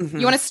isn't.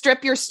 You want to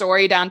strip your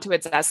story down to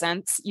its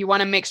essence. You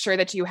want to make sure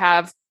that you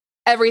have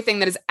everything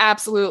that is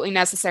absolutely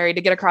necessary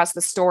to get across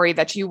the story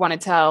that you want to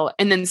tell,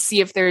 and then see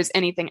if there's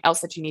anything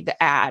else that you need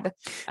to add.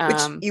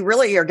 Which you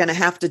really are going to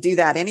have to do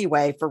that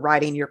anyway for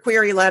writing your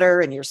query letter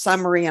and your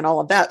summary and all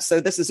of that. So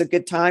this is a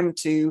good time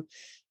to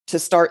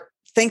start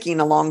thinking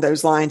along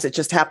those lines. It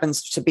just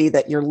happens to be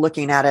that you're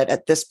looking at it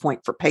at this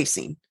point for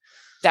pacing.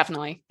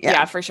 Definitely.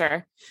 Yeah, for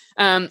sure.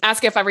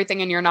 Ask if everything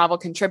in your novel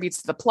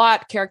contributes to the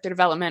plot, character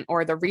development,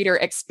 or the reader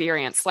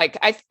experience. Like,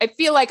 I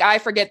feel like I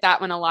forget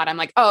that one a lot. I'm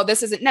like, oh,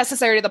 this isn't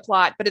necessary to the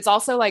plot, but it's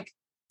also like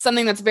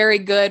something that's very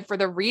good for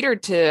the reader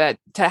to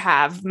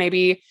have,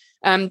 maybe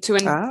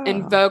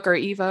invoke or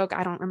evoke.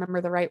 I don't remember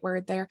the right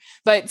word there,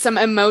 but some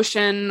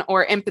emotion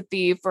or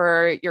empathy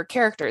for your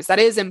characters. That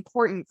is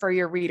important for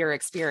your reader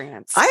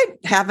experience. I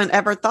haven't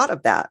ever thought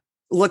of that,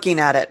 looking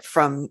at it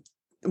from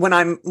when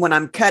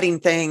I'm cutting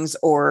things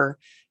or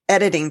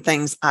editing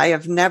things. I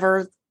have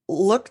never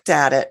looked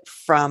at it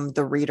from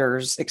the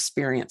reader's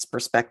experience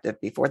perspective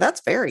before.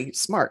 That's very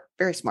smart.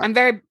 Very smart. I'm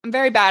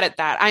very bad at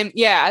that.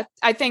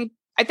 I think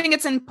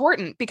it's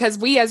important because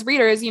we as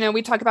readers,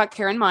 we talk about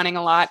Karen Monning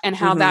a lot and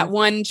how that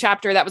one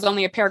chapter that was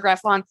only a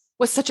paragraph long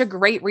was such a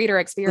great reader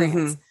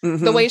experience.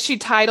 The way she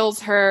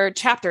titles her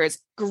chapters,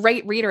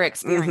 great reader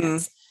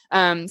experience.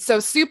 So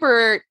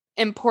super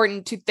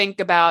important to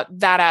think about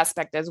that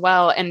aspect as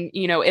well. And,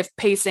 if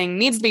pacing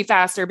needs to be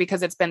faster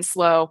because it's been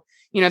slow,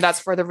 that's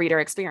for the reader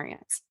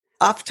experience.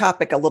 Off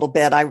topic a little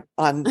bit.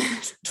 On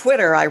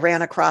Twitter, I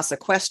ran across a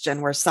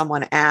question where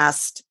someone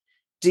asked,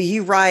 do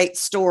you write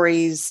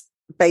stories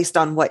based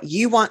on what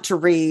you want to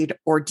read,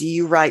 or do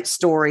you write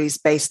stories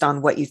based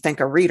on what you think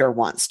a reader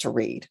wants to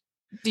read?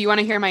 Do you want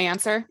to hear my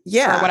answer?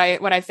 Yeah. Or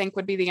what I think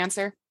would be the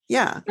answer?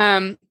 Yeah.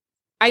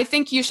 I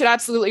think you should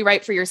absolutely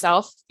write for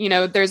yourself.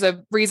 There's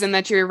a reason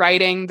that you're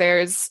writing.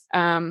 There's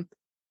a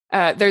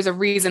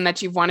reason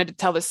that you've wanted to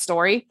tell this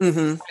story.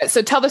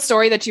 So tell the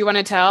story that you want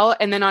to tell.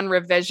 And then on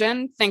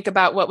revision, think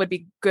about what would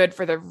be good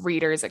for the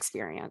reader's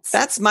experience.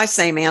 That's my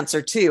same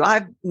answer too.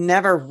 I've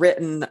never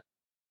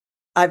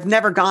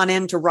gone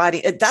into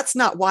writing. That's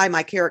not why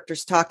my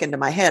characters talk into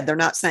my head. They're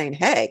not saying,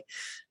 hey,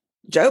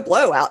 Joe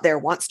Blow out there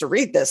wants to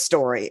read this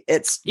story.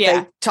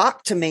 They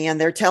talk to me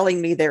and they're telling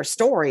me their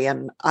story,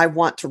 and I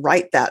want to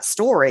write that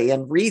story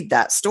and read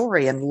that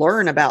story and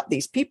learn about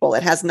these people.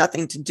 It has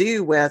nothing to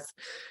do with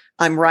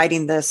I'm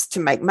writing this to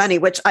make money,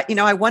 which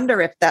I wonder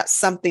if that's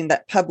something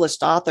that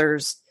published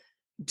authors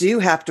do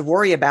have to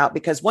worry about,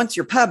 because once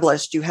you're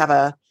published, you have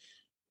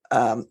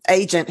a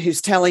agent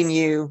who's telling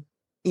you,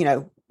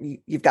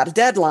 you've got a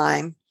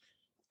deadline.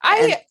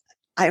 I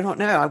don't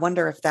know. I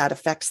wonder if that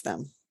affects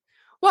them.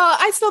 Well,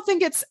 I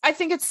think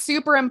it's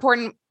super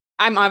important.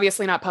 I'm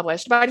obviously not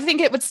published, but I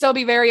think it would still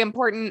be very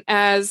important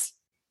as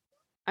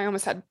I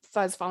almost had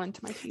fuzz fall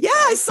into my teeth. Yeah,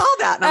 I saw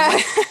that. And I'm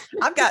like,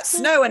 I've got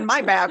snow in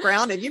my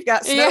background and you've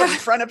got snow in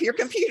front of your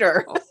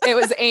computer. It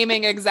was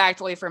aiming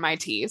exactly for my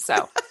teeth.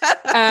 So,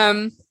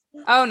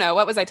 oh no,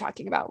 what was I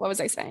talking about? What was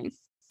I saying?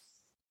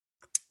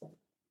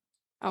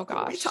 Oh gosh.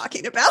 What are you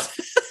talking about?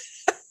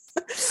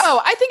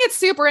 I think it's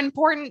super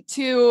important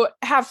to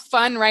have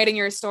fun writing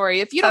your story.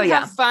 If you don't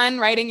have fun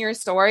writing your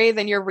story,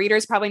 then your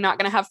reader's probably not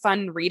going to have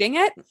fun reading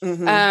it.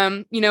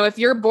 If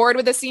you're bored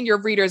with the scene, your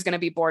reader's going to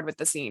be bored with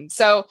the scene.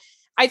 So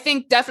I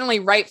think definitely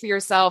write for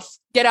yourself,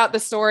 get out the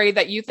story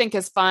that you think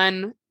is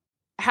fun,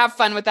 have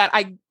fun with that.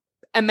 I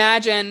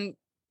imagine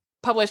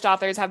published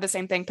authors have the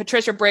same thing.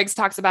 Patricia Briggs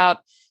talks about,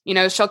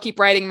 she'll keep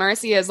writing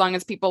Mercy as long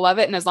as people love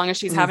it and as long as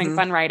she's having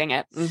fun writing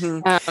it.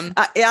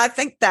 I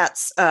think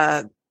that's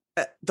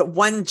the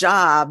one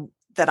job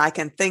that I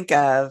can think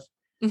of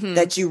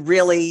that you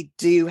really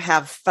do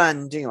have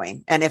fun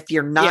doing. And if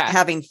you're not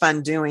having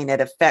fun doing it,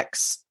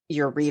 affects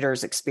your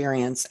reader's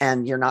experience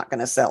and you're not going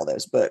to sell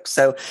those books.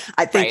 So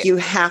I think you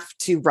have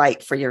to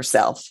write for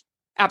yourself.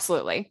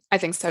 Absolutely. I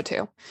think so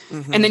too.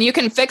 And then you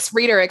can fix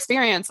reader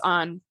experience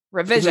on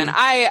revision.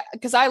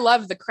 Because I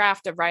love the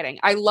craft of writing.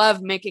 I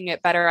love making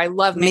it better. I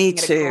love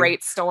making it a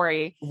great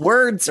story.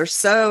 Words are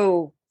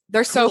so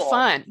so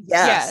fun.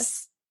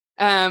 Yes.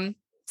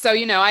 So,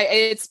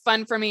 it's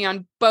fun for me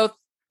on both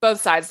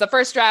sides. The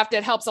first draft,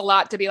 it helps a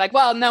lot to be like,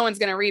 well, no one's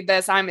going to read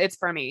this. It's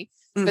for me.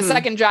 The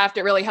second draft,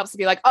 it really helps to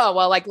be like, oh,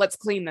 well, let's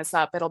clean this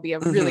up. It'll be a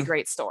really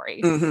great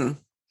story.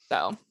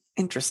 So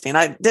interesting.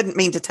 I didn't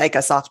mean to take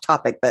us off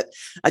topic, but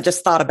I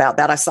just thought about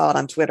that. I saw it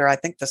on Twitter, I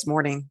think this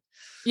morning.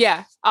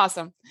 Yeah.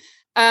 Awesome.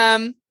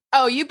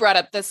 You brought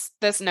up this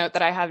note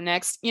that I have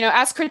next,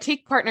 ask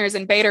critique partners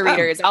and beta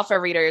readers, alpha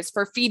readers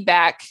for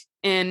feedback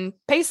in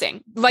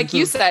pacing. Like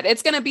you said,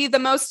 it's going to be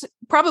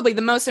probably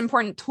the most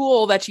important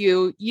tool that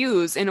you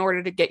use in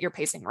order to get your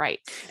pacing right.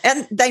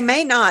 And they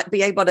may not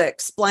be able to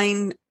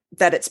explain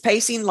that it's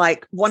pacing.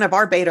 Like one of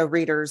our beta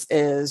readers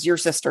is your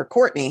sister,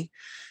 Courtney.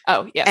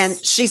 Oh, yes.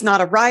 And she's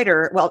not a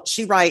writer. Well,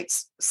 she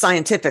writes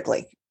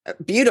scientifically,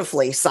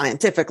 beautifully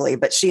scientifically,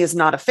 but she is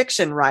not a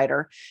fiction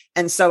writer.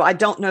 And so I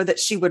don't know that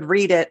she would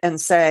read it and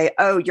say,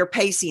 oh, your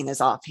pacing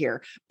is off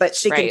here. But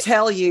she can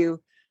tell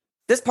you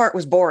this part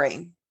was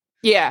boring.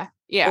 Yeah.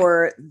 Yeah.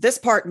 Or this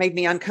part made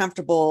me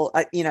uncomfortable.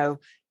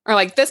 or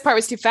like this part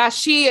was too fast.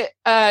 She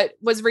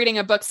was reading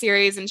a book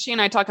series, and she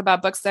and I talk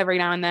about books every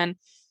now and then.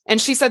 And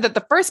she said that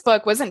the first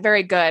book wasn't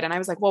very good. And I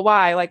was like, well,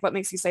 why? Like, what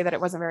makes you say that it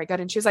wasn't very good?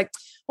 And she was like,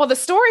 well, the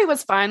story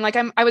was fine. Like,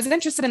 I was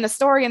interested in the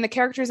story and the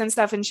characters and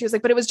stuff. And she was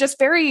like, but it was just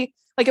very,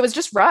 like, it was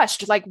just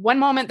rushed. Like, one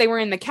moment they were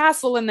in the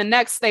castle, and the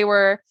next they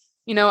were,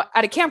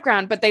 at a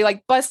campground, but they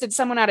like busted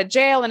someone out of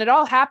jail, and it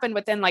all happened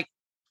within like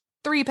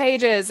 3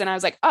 pages. And I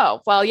was like, oh,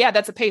 well, yeah,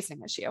 that's a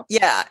pacing issue.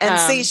 Yeah. And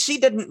see, she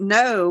didn't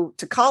know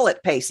to call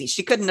it pacing.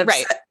 She couldn't have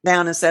sat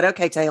down and said,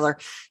 okay, Taylor,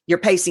 your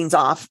pacing's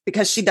off,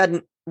 because she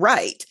doesn't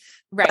write.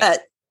 Right.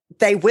 But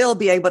they will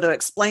be able to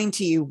explain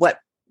to you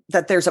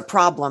that there's a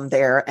problem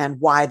there and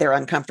why they're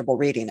uncomfortable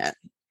reading it.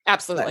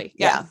 Absolutely. So,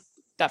 yeah,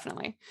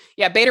 definitely.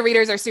 Yeah. Beta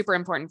readers are super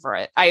important for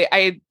it.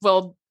 I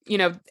will,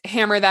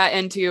 hammer that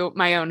into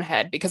my own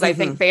head, because I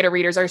think beta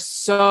readers are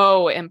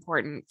so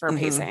important for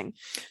pacing.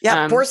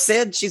 Yeah. Poor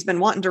Sid. She's been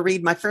wanting to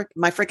read my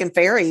freaking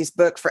fairies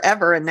book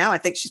forever. And now I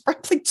think she's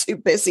probably too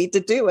busy to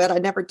do it. I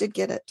never did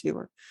get it to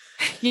her.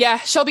 Yeah,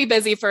 she'll be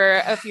busy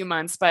for a few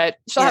months, but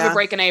she'll have a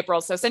break in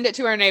April. So send it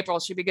to her in April.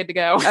 She'll be good to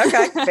go.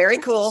 Okay. Very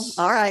cool.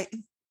 All right.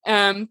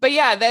 But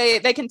yeah,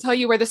 they can tell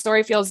you where the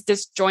story feels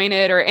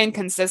disjointed or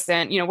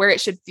inconsistent, where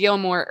it should feel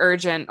more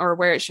urgent or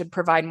where it should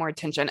provide more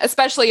attention,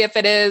 especially if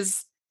it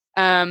is,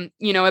 a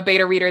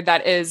beta reader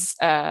that is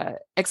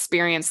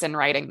experienced in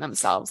writing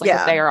themselves. Like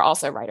if they are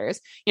also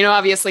writers,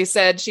 obviously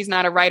Sid, she's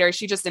not a writer.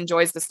 She just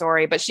enjoys the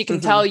story, but she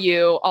can tell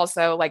you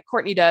also, like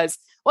Courtney does,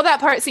 well,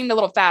 that part seemed a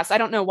little fast. I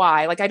don't know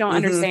why. Like, I don't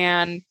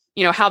understand,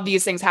 how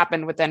these things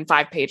happened within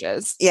 5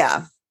 pages.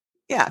 Yeah.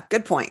 Yeah.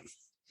 Good point.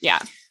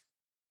 Yeah.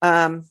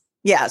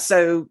 Yeah.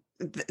 So,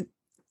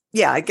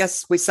 I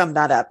guess we summed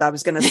that up. I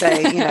was going to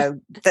say,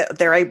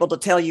 they're able to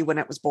tell you when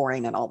it was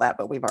boring and all that,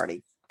 but we've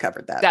already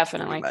covered that.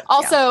 Definitely.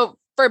 Also,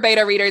 for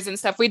beta readers and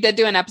stuff, we did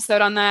do an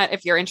episode on that.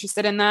 If you're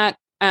interested in that.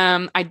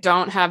 I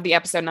don't have the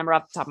episode number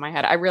off the top of my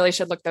head. I really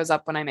should look those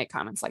up when I make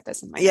comments like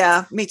this in my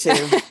notes. Me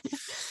too.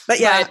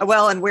 But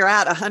and we're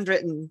at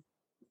 102.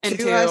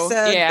 I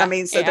said. Yeah, I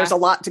mean, so there's a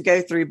lot to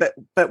go through,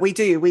 but we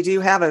do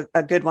have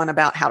a good one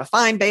about how to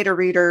find beta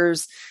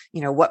readers,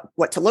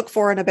 what to look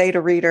for in a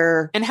beta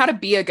reader, and how to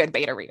be a good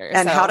beta reader,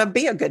 how to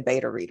be a good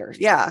beta reader.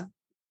 Yeah.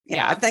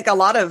 I think a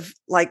lot of,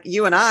 like,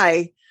 you and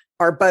I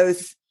are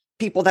both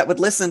people that would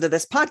listen to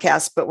this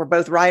podcast, but we're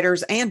both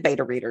writers and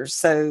beta readers.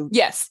 So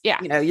yes.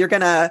 Yeah. You're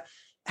going to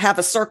have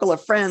a circle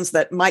of friends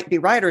that might be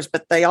writers,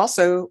 but they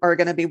also are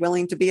going to be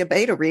willing to be a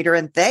beta reader,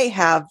 and they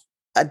have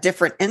a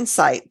different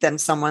insight than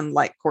someone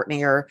like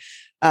Courtney or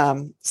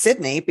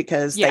Sydney,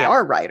 because they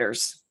are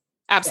writers.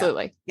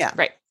 Absolutely. Yeah.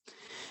 Right.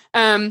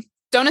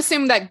 Don't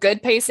assume that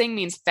good pacing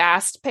means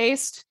fast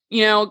paced.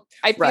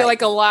 I feel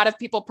like a lot of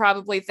people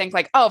probably think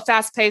like, oh,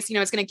 fast paced,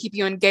 it's going to keep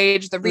you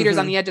engaged. The reader's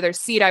on the edge of their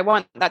seat. I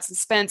want that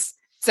suspense,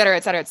 et cetera,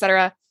 et cetera, et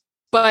cetera.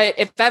 But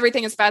if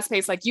everything is fast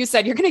paced, like you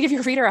said, you're going to give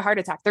your reader a heart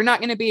attack. They're not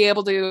going to be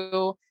able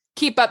to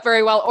keep up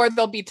very well, or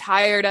they'll be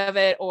tired of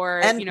it, or,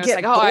 and it's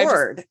get like,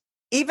 bored.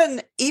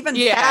 Even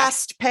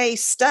fast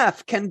paced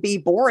stuff can be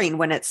boring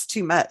when it's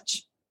too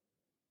much.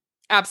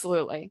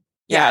 Absolutely.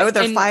 Yeah. Oh,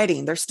 they're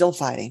fighting. They're still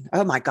fighting.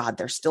 Oh my God.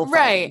 They're still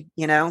fighting,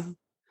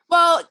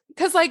 Well,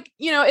 because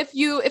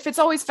if it's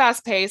always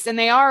fast paced and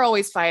they are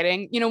always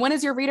fighting, when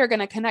is your reader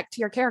going to connect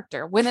to your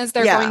character? When is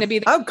there going to be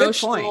the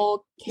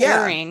emotional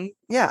caring,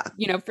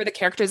 for the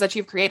characters that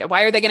you've created?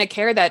 Why are they going to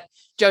care that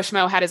Joe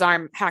Schmo had his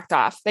arm hacked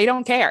off? They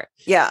don't care.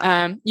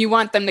 Yeah. You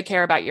want them to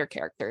care about your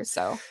characters.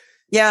 So,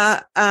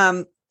 yeah.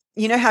 How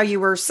you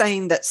were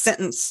saying that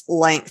sentence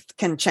length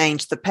can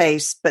change the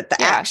pace, but the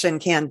action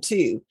can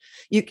too.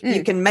 You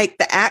can make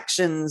the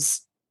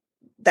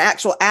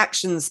actual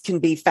actions can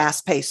be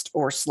fast paced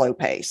or slow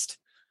paced.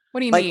 What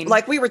do you mean?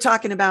 Like we were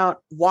talking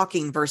about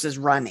walking versus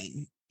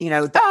running,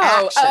 action.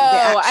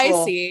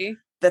 I see.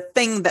 The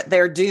thing that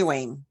they're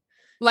doing.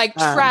 Like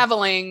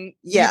traveling,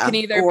 you can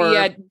either be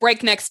at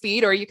breakneck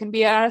speed or you can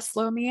be at a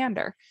slow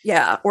meander.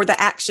 Yeah. Or the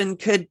action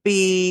could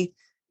be,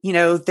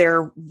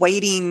 they're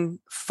waiting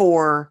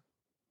for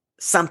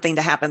something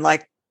to happen.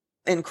 Like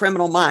in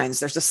Criminal Minds,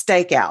 there's a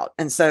stakeout.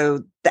 And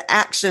so the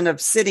action of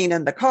sitting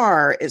in the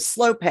car is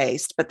slow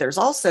paced, but there's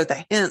also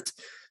the hint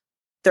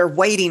they're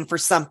waiting for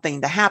something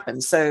to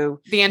happen.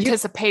 So the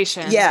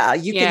anticipation.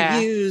 You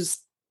can use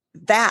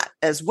that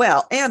as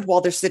well. And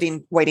while they're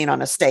sitting waiting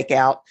on a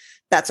stakeout,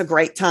 that's a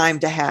great time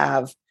to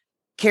have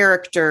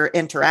character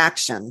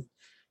interaction.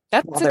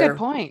 That's a good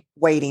point.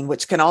 Waiting,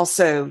 which can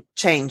also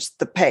change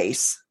the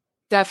pace.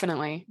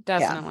 Definitely.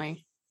 Yeah.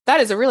 That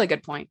is a really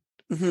good point.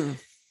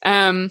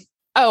 Mm-hmm.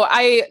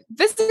 I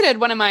visited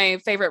one of my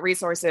favorite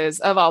resources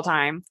of all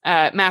time,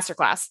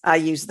 Masterclass. I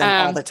use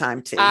them all the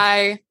time too.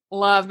 I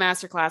love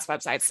Masterclass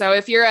websites. So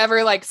if you're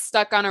ever like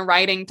stuck on a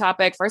writing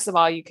topic, first of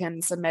all, you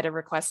can submit a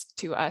request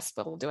to us,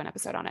 but we'll do an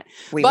episode on it.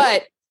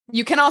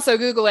 You can also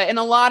Google it. And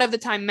a lot of the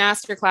time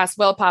Masterclass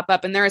will pop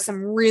up, and there are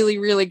some really,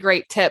 really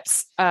great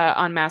tips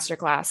on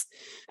Masterclass.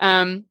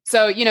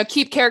 So,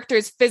 keep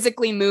characters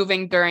physically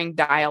moving during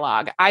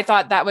dialogue. I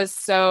thought that was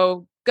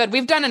so good.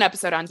 We've done an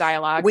episode on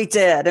dialogue. We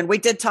did. And we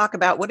did talk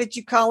about, what did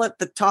you call it?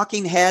 The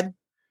talking head?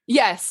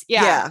 Yes.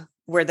 Yeah. Yeah.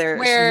 Where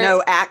there's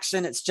no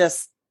action. It's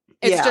just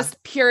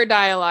pure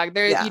dialogue.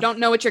 You don't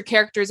know what your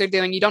characters are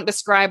doing. You don't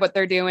describe what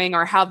they're doing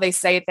or how they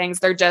say things.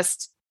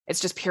 It's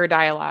just pure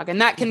dialogue.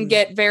 And that can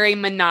get very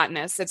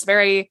monotonous. It's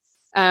very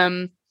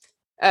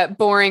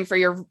boring for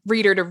your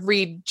reader to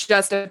read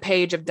just a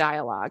page of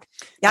dialogue.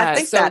 Yeah, I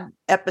think that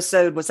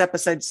episode was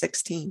episode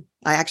 16.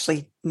 I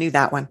actually knew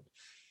that one.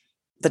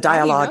 The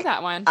dialogue. How do you know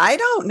that one? I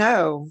don't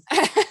know.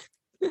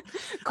 Cool.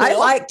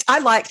 I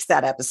liked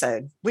that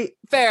episode.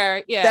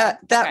 Fair, yeah.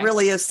 That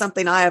really is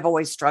something I have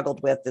always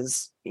struggled with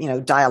is,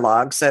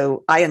 dialogue.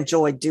 So I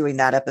enjoyed doing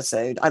that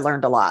episode. I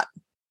learned a lot.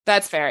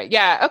 That's fair.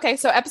 Yeah. Okay.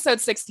 So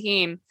episode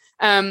 16,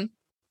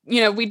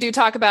 we do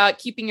talk about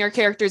keeping your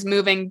characters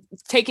moving,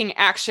 taking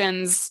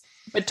actions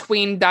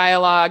between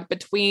dialogue,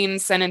 between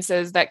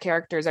sentences that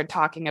characters are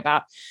talking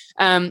about.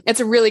 It's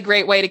a really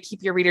great way to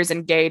keep your readers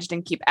engaged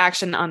and keep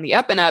action on the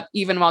up and up,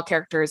 even while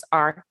characters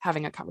are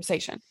having a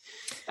conversation.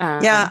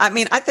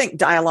 I think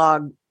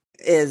dialogue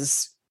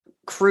is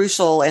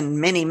crucial in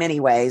many, many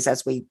ways,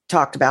 as we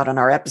talked about in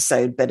our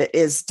episode, but it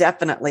is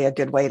definitely a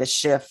good way to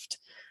shift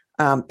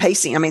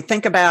pacing. I mean,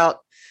 think about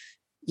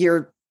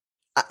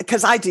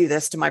because I do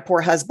this to my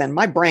poor husband.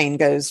 My brain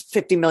goes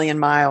 50 million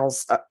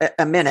miles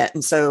a minute.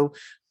 And so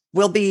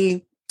we'll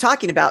be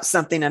talking about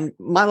something and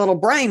my little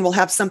brain will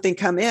have something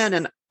come in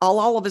and I'll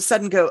all of a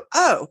sudden go,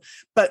 oh,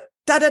 but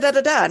da, da, da,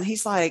 da, da. And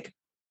he's like,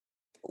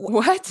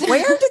 what?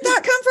 Where did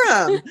that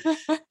come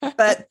from?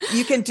 But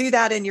you can do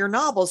that in your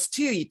novels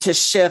too, to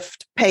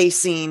shift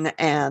pacing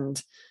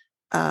and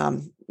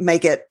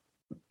make it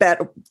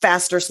better,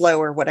 faster,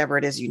 slower, whatever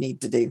it is you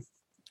need to do.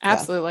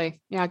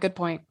 Absolutely. Yeah, good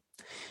point.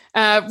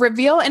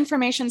 Reveal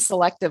information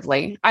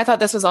selectively. I thought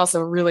this was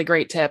also a really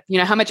great tip.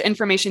 How much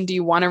information do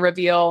you want to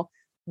reveal?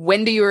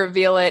 When do you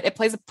reveal it? It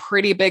plays a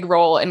pretty big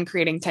role in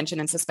creating tension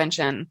and suspense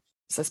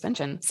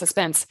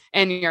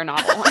in your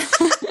novel.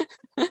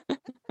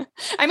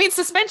 I mean,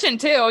 suspension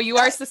too. You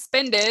are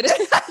suspended.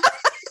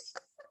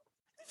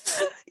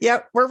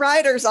 Yep. We're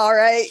writers. All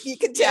right. You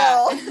can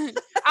tell. Yeah.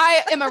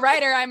 I am a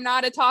writer. I'm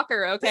not a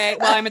talker. Okay.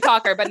 Well, I'm a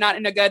talker, but not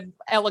in a good,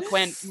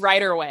 eloquent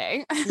writer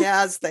way.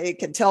 Yeah, as they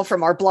can tell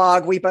from our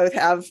blog, we both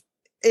have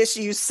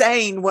issues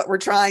saying what we're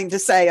trying to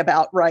say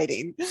about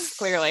writing.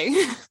 Clearly.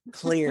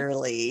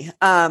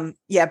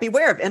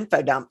 Beware of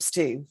info dumps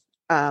too.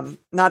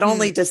 Not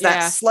only does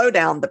that slow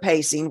down the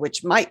pacing,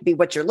 which might be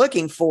what you're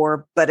looking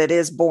for, but it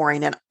is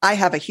boring. And I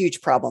have a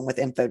huge problem with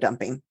info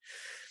dumping.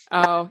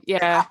 Oh,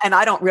 yeah. And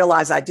I don't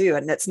realize I do.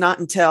 And it's not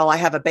until I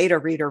have a beta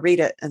reader read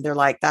it and they're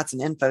like, that's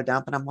an info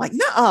dump. And I'm like,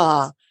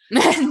 no.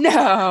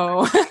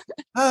 No.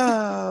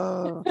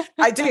 Oh,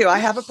 I do. I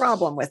have a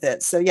problem with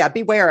it. So yeah,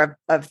 beware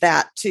of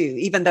that too.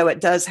 Even though it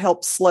does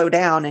help slow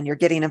down and you're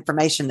getting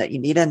information that you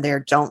need in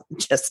there, don't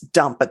just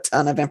dump a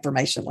ton of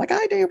information like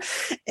I do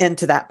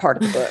into that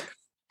part of the book.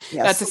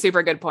 Yes. That's a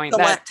super good point.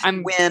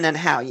 When and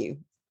how you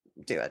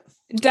do it.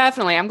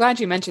 Definitely. I'm glad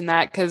you mentioned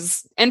that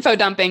because info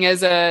dumping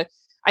is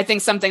I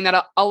think something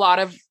that a lot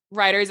of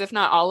writers, if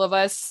not all of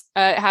us,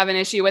 have an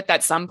issue with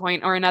at some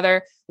point or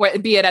another,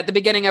 be it at the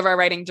beginning of our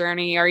writing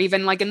journey or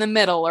even like in the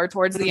middle or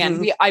towards the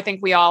end. I think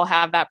we all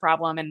have that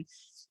problem. And,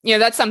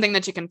 that's something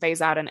that you can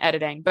phase out in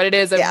editing, but it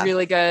is a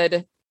really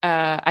good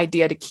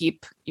idea to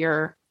keep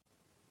your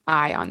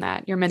eye on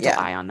that, your mental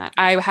eye on that.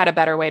 I had a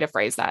better way to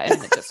phrase that.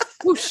 And it just,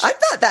 whoosh. I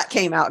thought that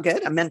came out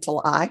good. A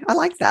mental eye. I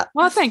like that.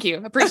 Well, thank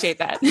you. Appreciate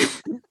that.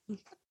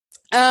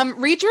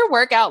 Read your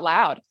work out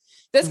loud.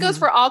 This goes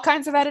for all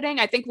kinds of editing.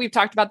 I think we've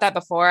talked about that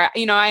before.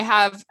 I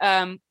have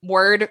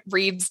Word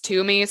reads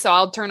to me. So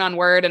I'll turn on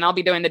Word and I'll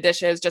be doing the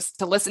dishes just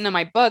to listen to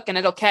my book and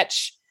it'll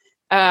catch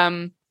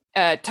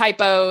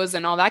typos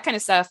and all that kind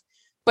of stuff.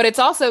 But it's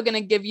also going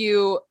to give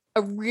you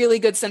a really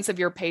good sense of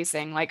your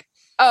pacing. Like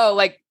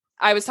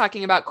I was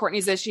talking about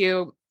Courtney's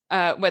issue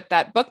with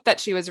that book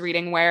that she was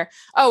reading where,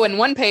 in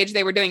one page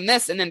they were doing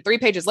this. And then 3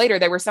 pages later,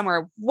 they were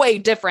somewhere way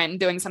different,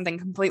 doing something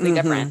completely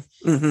different.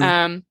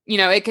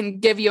 It can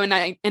give you an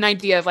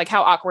idea of like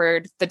how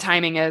awkward the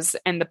timing is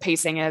and the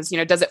pacing is,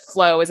 does it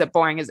flow? Is it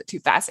boring? Is it too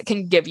fast? It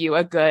can give you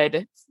a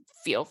good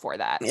feel for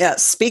that. Yeah.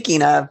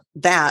 Speaking of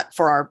that,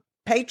 for our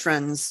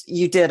patrons,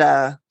 you did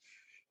a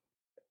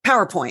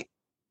PowerPoint.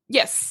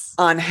 Yes.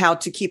 On how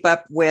to keep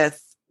up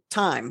with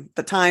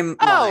the timeline.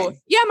 Oh,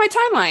 yeah. My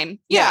timeline.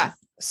 Yeah.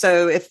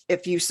 So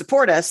if you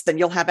support us, then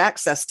you'll have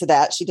access to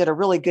that. She did a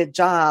really good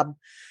job.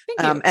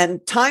 Thank you. And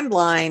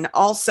timeline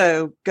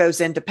also goes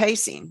into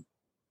pacing.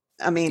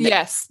 I mean,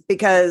 yes,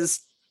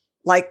 because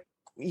like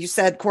you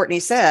said,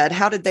 Courtney said,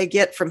 how did they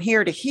get from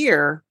here to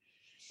here?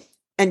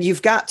 And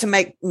you've got to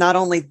make not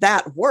only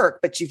that work,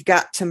 but you've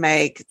got to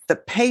make the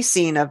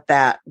pacing of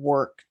that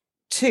work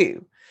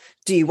too.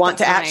 Do you want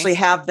to actually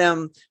have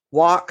them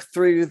walk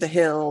through the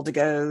hill to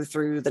go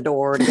through the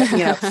door,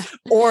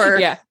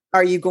 or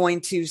are you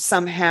going to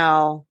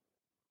somehow,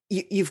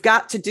 you've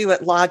got to do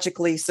it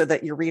logically so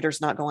that your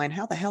reader's not going,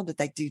 how the hell did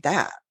they do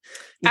that?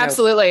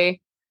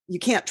 Absolutely. You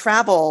can't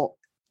travel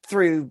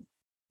through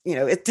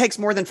it takes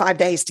more than 5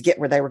 days to get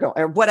where they were going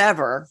or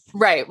whatever.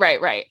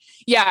 Right.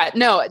 Yeah,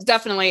 no,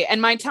 definitely.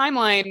 And my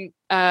timeline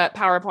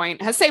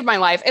PowerPoint has saved my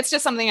life. It's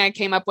just something I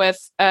came up with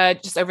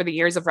just over the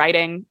years of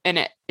writing. And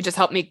it just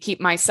helped me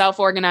keep myself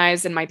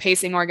organized and my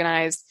pacing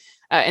organized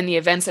and the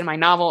events in my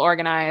novel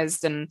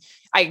organized. And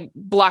I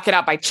block it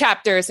out by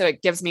chapter. So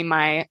it gives me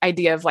my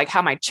idea of like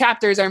how my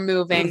chapters are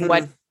moving,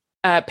 what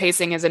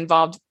pacing is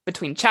involved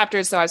between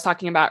chapters. So I was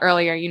talking about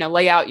earlier,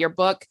 lay out your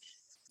book.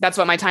 That's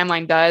what my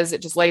timeline does.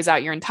 It just lays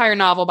out your entire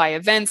novel by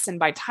events and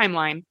by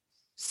timeline.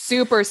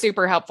 Super,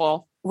 super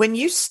helpful. When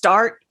you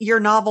start your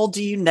novel,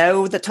 do you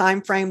know the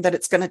time frame that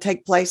it's going to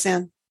take place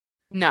in?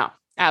 No,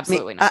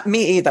 absolutely not.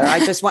 Me either.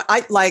 I just want,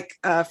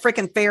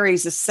 Frickin'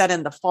 Fairies is set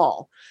in the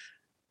fall.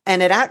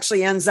 And it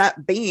actually ends up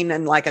being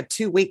in like a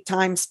 2-week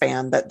time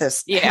span that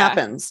this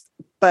happens.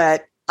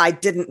 But I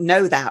didn't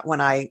know that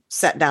when I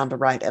sat down to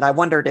write it. I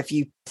wondered if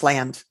you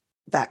planned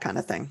that kind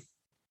of thing.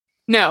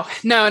 No,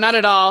 not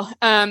at all.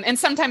 And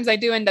sometimes I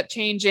do end up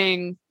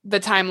changing the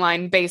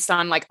timeline based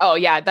on like, oh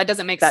yeah, that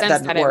doesn't make sense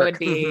that work. It would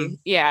be.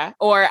 Yeah.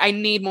 Or I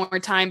need more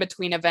time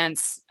between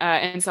events.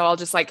 And so I'll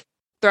just like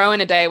throw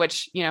in a day,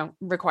 which,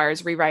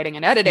 requires rewriting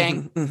and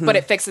editing, but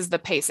it fixes the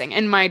pacing.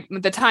 And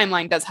the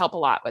timeline does help a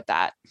lot with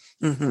that.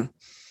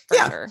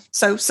 Sure.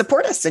 So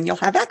support us and you'll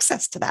have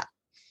access to that.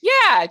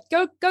 Yeah.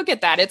 Go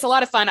get that. It's a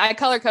lot of fun. I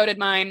color coded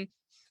mine.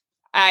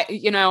 I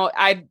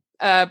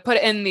put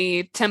in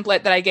the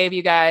template that I gave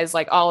you guys,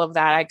 like all of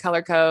that. I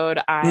color code,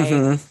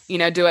 I,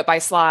 do it by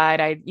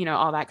slide. I,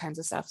 all that kinds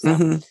of stuff.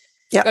 So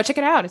go check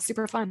it out. It's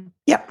super fun.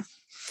 Yep.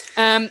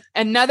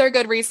 Another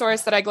good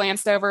resource that I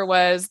glanced over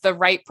was the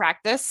Write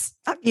Practice.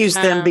 I've used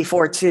them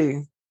before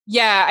too.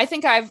 Yeah. I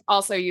think I've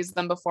also used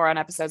them before on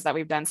episodes that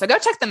we've done. So go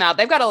check them out.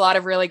 They've got a lot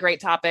of really great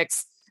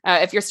topics.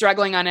 If you're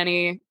struggling on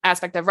any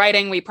aspect of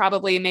writing, we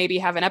probably maybe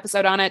have an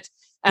episode on it.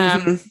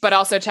 But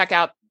also check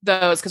out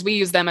those because we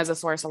use them as a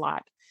source a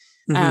lot.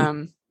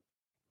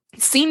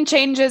 Scene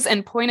changes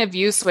and point of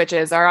view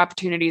switches are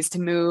opportunities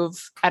to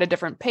move at a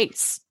different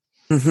pace.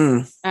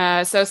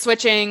 So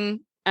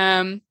switching,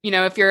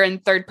 if you're in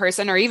third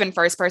person or even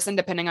first person,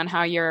 depending on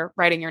how you're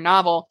writing your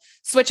novel,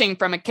 switching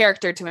from a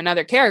character to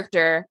another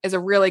character is a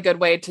really good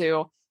way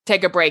to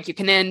take a break. You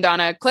can end on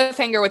a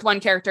cliffhanger with one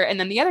character and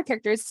then the other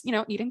character is,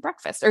 eating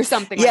breakfast or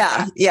something like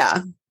that.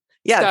 Yeah.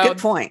 So, good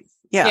point.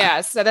 Yeah.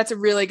 So that's a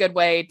really good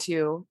way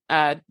to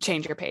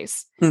change your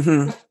pace.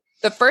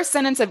 The first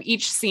sentence of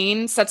each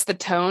scene sets the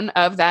tone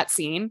of that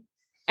scene,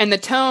 and the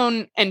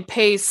tone and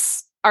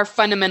pace are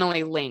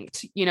fundamentally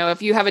linked.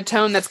 If you have a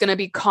tone that's going to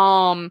be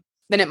calm,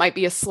 then it might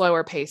be a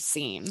slower paced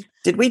scene.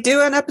 Did we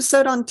do an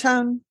episode on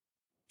tone?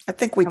 I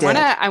think we did.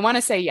 I want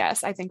to say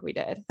yes. I think we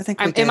did. I think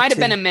we did it might have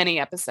been a mini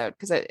episode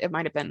because it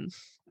might have been.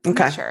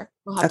 Okay. I'm not sure.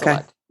 We'll have to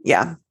look.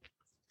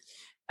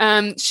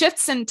 Yeah.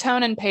 Shifts in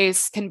tone and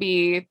pace can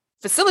be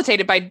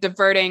facilitated by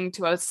diverting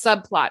to a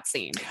subplot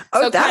scene.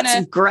 Oh, so that's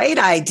a great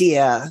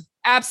idea.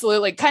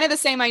 Absolutely. Kind of the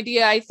same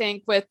idea, I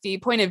think, with the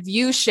point of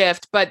view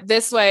shift, but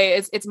this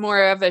way it's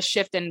more of a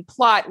shift in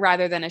plot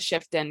rather than a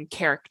shift in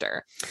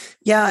character.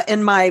 Yeah.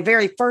 In my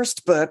very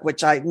first book,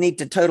 which I need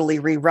to totally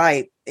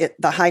rewrite,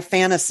 the high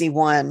fantasy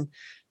one,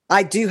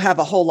 I do have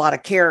a whole lot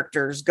of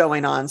characters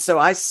going on. So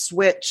I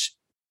switch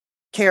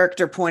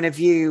character point of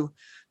view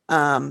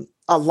a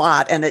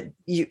lot, and it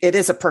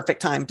is a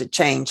perfect time to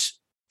change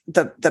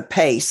the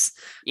pace.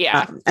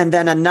 Yeah. And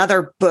then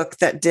another book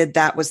that did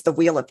that was The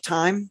Wheel of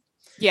Time.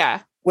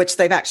 Yeah. Which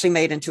they've actually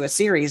made into a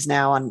series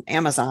now on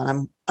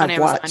Amazon. I've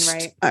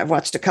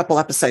watched a couple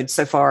episodes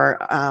so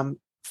far.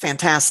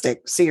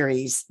 Fantastic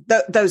series.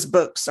 Those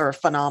books are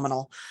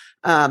phenomenal.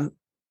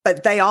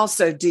 But they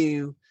also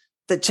do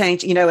the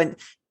change, and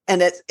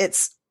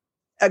it's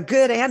a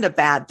good and a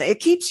bad thing. It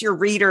keeps your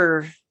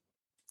reader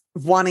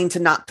wanting to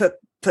not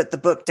put the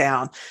book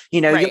down.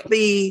 You'll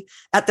be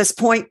at this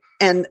point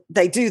and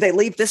they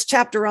leave this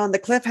chapter on the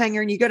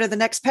cliffhanger and you go to the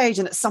next page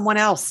and it's someone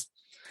else.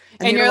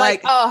 And you're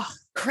like, oh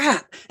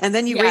crap. And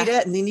then you read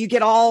it and then you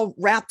get all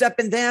wrapped up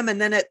in them and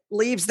then it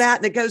leaves that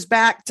and it goes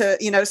back to,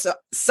 so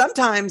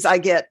sometimes I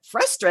get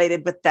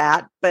frustrated with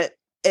that, but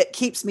it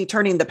keeps me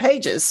turning the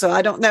pages. So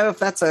I don't know if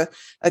that's a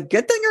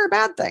good thing or a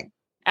bad thing.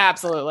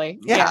 Absolutely.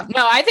 Yeah.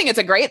 No, I think it's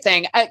a great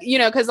thing,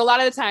 because a lot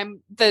of the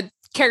time the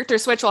character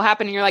switch will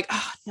happen and you're like,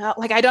 oh no,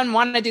 like I don't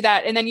want to do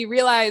that. And then you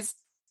realize,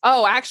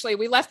 oh, actually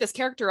we left this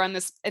character in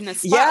this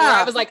spot where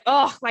I was like,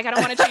 oh, like I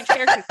don't want to change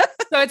characters.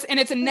 So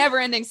it's a never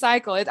ending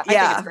cycle. I think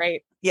it's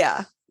great.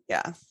 Yeah.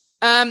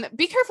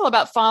 Be careful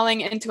about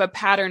falling into a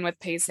pattern with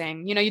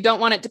pacing. You don't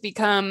want it to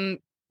become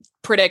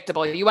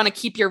predictable. You want to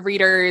keep your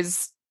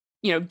readers,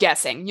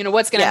 guessing,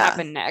 what's going to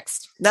happen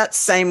next. That's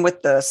same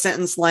with the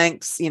sentence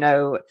lengths,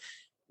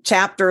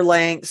 chapter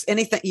lengths,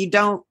 anything. You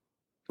don't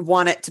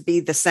want it to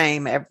be the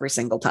same every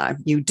single time.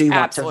 You do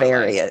want to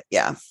vary it.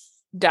 Yeah.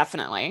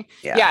 Definitely.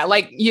 Yeah.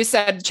 Like you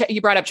said,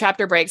 you brought up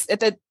chapter breaks.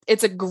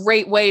 It's a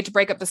great way to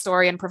break up the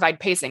story and provide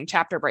pacing.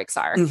 Chapter breaks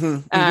are.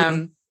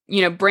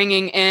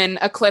 bringing in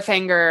a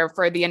cliffhanger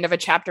for the end of a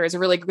chapter is a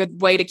really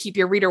good way to keep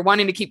your reader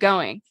wanting to keep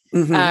going.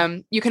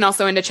 Mm-hmm. You can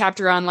also end a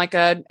chapter on like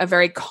a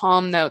very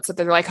calm note so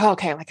that they're like, oh,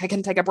 okay, like I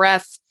can take a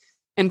breath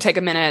and take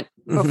a minute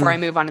before I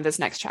move on to this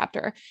next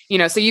chapter.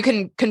 So you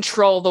can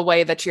control the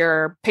way that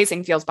your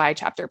pacing feels by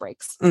chapter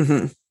breaks.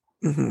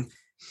 Mm-hmm. Mm-hmm.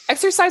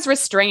 Exercise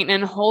restraint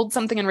and hold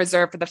something in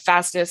reserve for the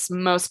fastest,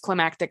 most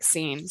climactic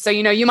scene. So,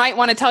 you might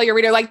want to tell your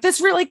reader, like,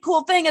 this really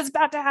cool thing is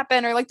about to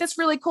happen, or like, this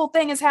really cool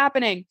thing is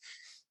happening.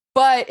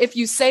 But if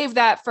you save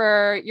that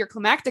for your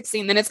climactic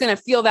scene, then it's going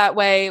to feel that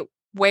way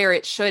where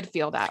it should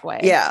feel that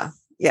way. Yeah.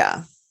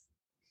 Yeah.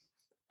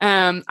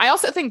 I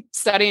also think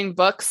studying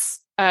books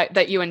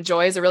that you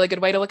enjoy is a really good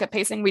way to look at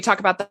pacing. We talk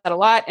about that a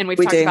lot, and we've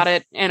talked about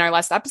it in our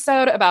last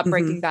episode about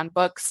breaking down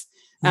books.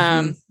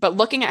 But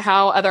looking at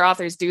how other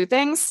authors do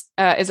things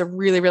is a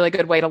really, really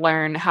good way to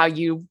learn how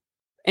you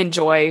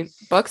enjoy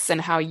books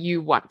and how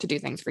you want to do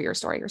things for your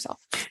story yourself.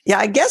 Yeah,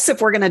 I guess if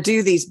we're going to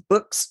do these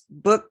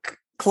book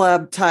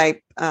club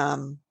type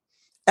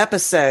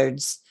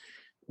episodes,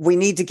 we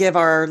need to give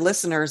our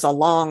listeners a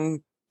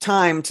long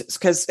time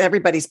because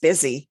everybody's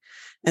busy.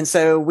 And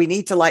so we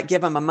need to like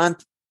give them a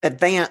month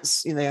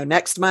advance.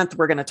 Next month,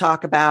 we're going to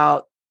talk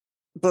about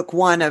book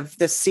 1 of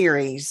this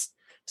series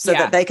so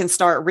that they can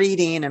start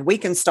reading and we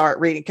can start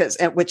reading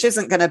which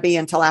isn't going to be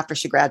until after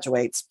she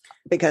graduates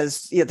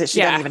because she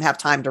doesn't even have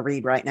time to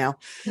read right now.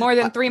 More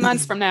than 3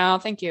 months from now.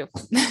 Thank you.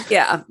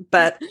 Yeah.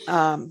 But,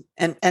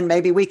 and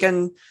maybe we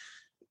can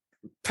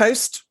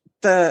post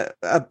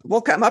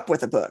we'll come up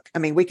with a book. I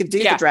mean, we could do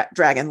the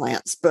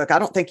Dragonlance book. I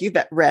don't think you've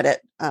read it.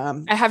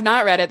 I have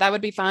not read it. That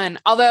would be fun.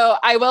 Although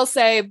I will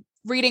say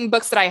reading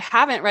books that I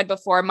haven't read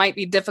before might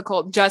be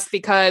difficult just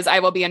because I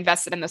will be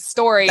invested in the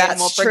story and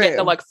we'll forget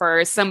to look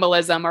for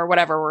symbolism or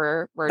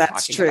whatever we're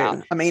talking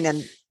about. I mean,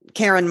 and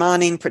Karen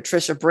Monning,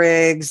 Patricia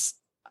Briggs,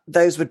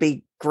 those would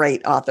be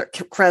great author.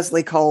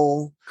 Kresley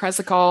Cole.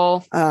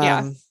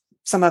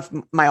 Some of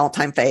my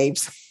all-time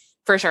faves.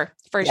 For sure.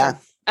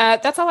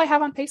 That's all I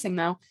have on pacing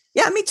though.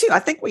 Yeah, me too. I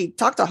think we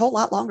talked a whole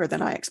lot longer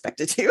than I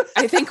expected to.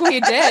 I think we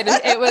did.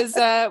 It was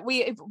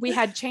we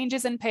had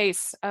changes in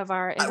pace of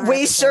our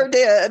we sure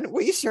did.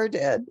 We sure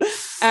did.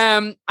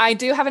 I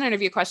do have an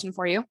interview question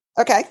for you.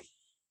 Okay.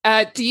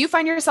 Do you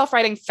find yourself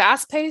writing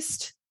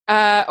fast-paced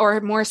or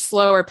more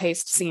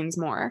slower-paced scenes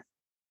more?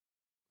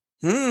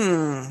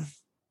 I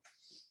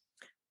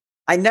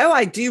know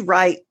I do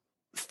write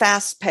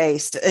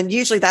fast-paced, and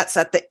usually that's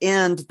at the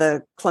end,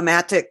 the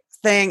climactic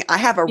thing. I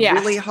have a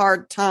really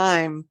hard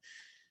time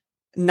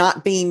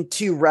not being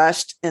too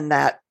rushed in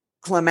that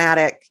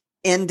climatic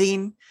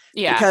ending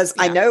because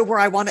I know where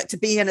I want it to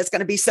be and it's going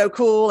to be so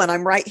cool and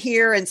I'm right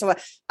here. And so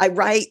I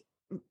write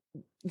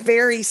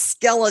very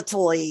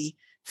skeletally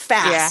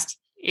fast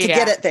to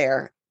get it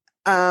there.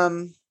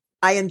 I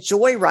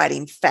enjoy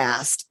writing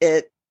fast.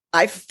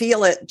 I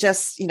feel it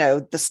just,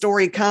 the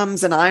story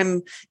comes and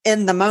I'm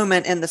in the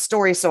moment in the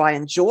story. So I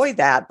enjoy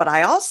that. But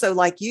I also,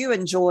 like you,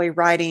 enjoy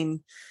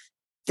writing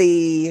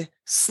the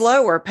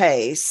slower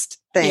paced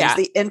things,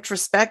 the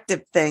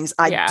introspective things.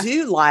 I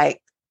do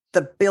like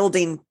the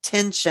building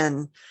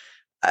tension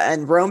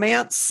and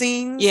romance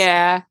scenes.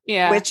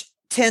 Which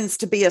tends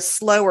to be a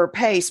slower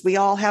pace. We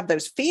all have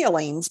those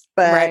feelings,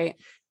 but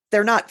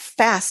they're not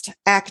fast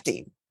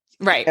acting.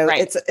 Right.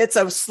 It's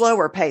a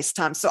slower pace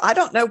time. So I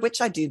don't know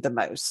which I do the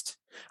most.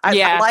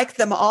 I like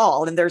them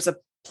all, and there's a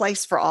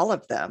place for all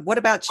of them. What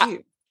about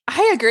you?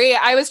 I agree.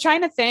 I was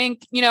trying to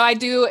think, I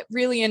do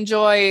really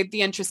enjoy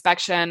the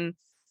introspection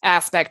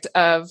aspect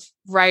of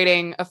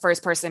writing a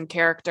first person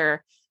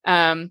character.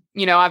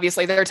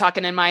 Obviously they're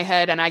talking in my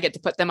head and I get to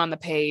put them on the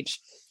page.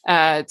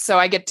 So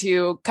I get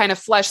to kind of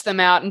flesh them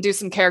out and do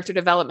some character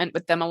development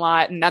with them a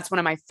lot. And that's one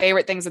of my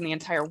favorite things in the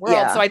entire world.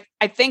 Yeah. So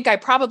I think I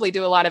probably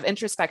do a lot of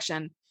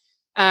introspection.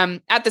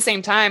 At the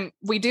same time,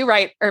 we do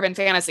write urban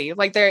fantasy.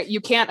 Like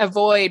you can't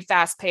avoid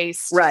fast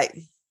paced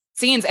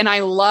scenes. And I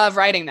love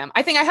writing them.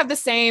 I think I have the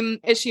same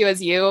issue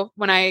as you.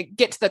 When I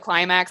get to the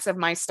climax of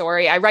my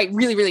story, I write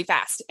really, really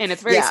fast and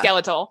it's very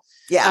skeletal.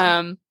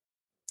 Yeah.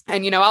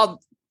 And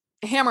I'll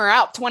hammer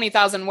out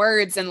 20,000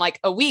 words in like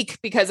a week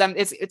because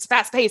it's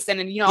fast paced and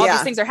all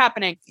these things are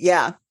happening.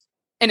 Yeah.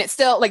 And it's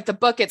still like the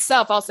book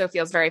itself also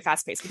feels very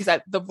fast paced because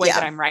of the way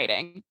that I'm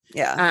writing.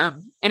 Yeah.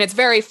 And it's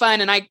very fun.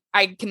 And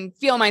I can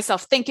feel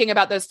myself thinking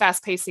about those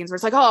fast paced scenes where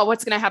it's like, oh,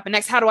 what's going to happen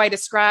next? How do I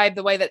describe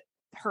the way that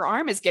her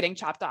arm is getting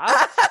chopped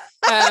off?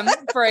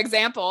 For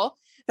example,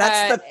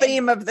 that's the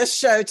theme of this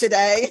show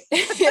today.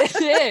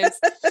 It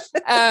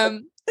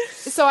is.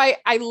 So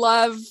I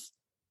love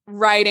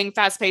writing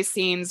fast paced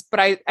scenes, but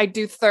I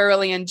do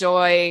thoroughly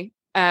enjoy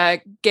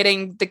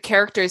getting the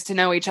characters to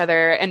know each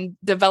other and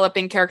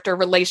developing character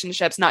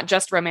relationships, not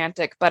just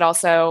romantic, but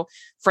also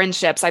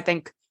friendships. I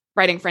think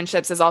writing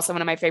friendships is also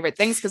one of my favorite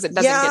things because it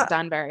doesn't get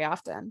done very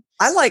often.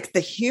 I like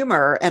the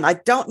humor, and I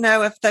don't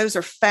know if those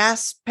are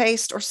fast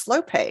paced or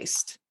slow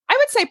paced. I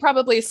would say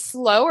probably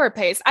slower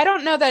paced. I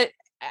don't know that.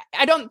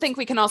 I don't think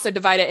we can also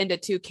divide it into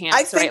two camps.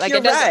 I think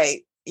you're right.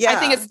 Yeah. I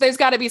think there's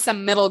got to be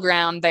some middle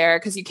ground there,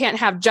 because you can't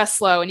have just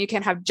slow and you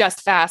can't have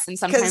just fast. And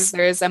sometimes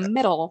there's a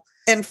middle.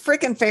 And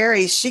Frickin'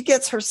 Fairy, she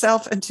gets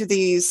herself into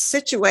these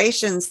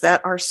situations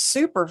that are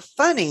super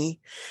funny.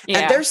 Yeah.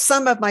 And there's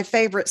some of my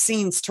favorite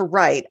scenes to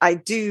write. I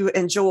do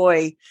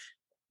enjoy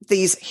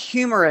these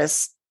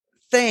humorous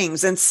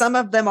things, and some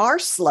of them are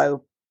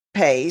slow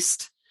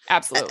paced.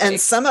 Absolutely. And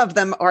some of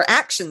them are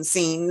action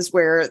scenes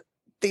where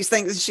these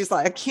things, she's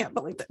like, I can't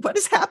believe that. What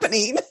is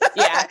happening?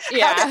 Yeah.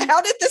 Yeah.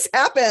 How did this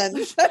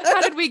happen?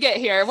 How did we get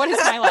here? What is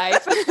my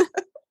life?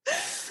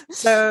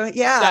 So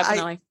yeah,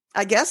 definitely.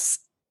 I guess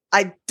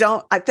I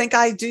think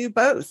I do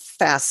both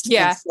fast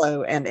and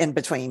slow and in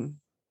between.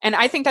 And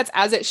I think that's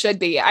as it should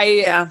be.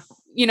 I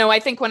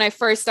think when I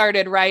first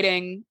started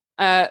writing,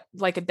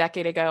 like a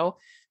decade ago,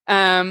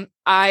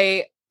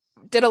 I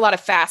did a lot of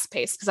fast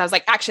pace, because I was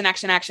like, action,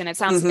 action, action. It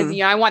sounds,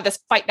 I want this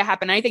fight to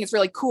happen. I think it's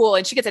really cool.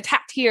 And she gets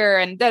attacked here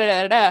and da, da,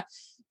 da, da.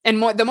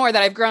 And the more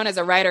that I've grown as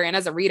a writer and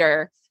as a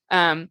reader,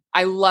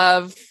 I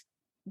love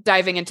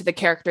diving into the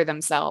character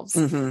themselves.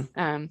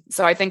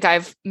 So I think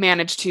I've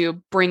managed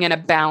to bring in a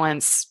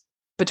balance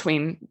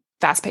between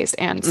fast paced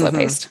and slow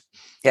paced.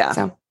 Yeah.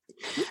 So,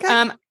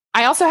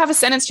 I also have a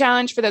sentence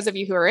challenge for those of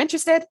you who are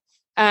interested.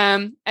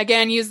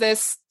 Again, use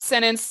this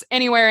sentence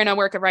anywhere in a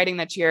work of writing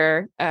that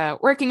you're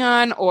working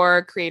on,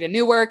 or create a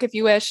new work if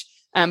you wish.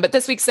 But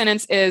this week's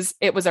sentence is,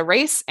 it was a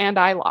race and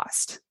I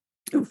lost.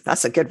 Ooh,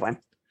 that's a good one.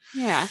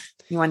 Yeah.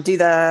 You want to do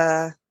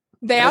the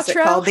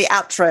outro? The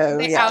outro.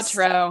 The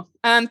outro.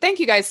 Thank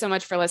you guys so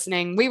much for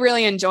listening. We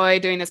really enjoy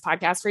doing this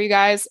podcast for you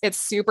guys. It's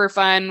super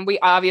fun. We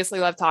obviously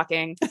love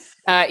talking.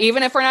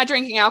 Even if we're not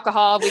drinking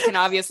alcohol, we can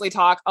obviously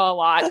talk a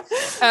lot.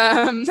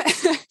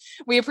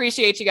 We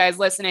appreciate you guys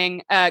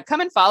listening.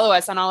 Come and follow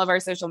us on all of our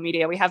social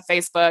media. We have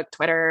Facebook,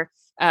 Twitter,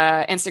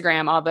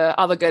 Instagram, all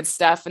the good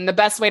stuff. And the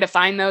best way to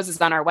find those is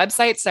on our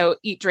website. So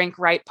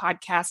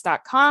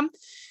eatdrinkwritepodcast.com.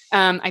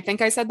 I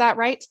think I said that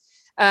right.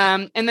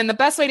 And then the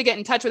best way to get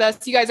in touch with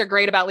us, you guys are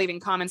great about leaving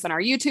comments on our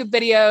YouTube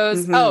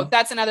videos. Oh,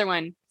 that's another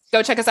one.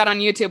 Go check us out on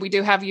YouTube. We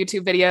do have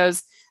YouTube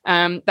videos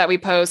that we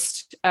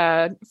post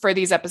for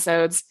these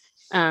episodes.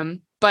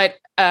 But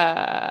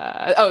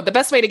the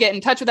best way to get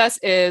in touch with us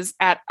is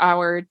at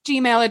our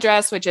Gmail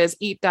address, which is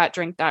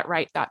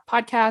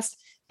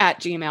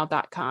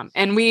eat.drink.write.podcast@gmail.com.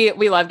 And we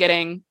love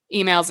getting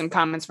emails and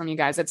comments from you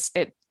guys.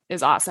 It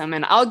is awesome.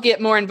 And I'll get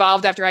more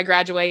involved after I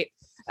graduate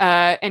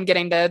and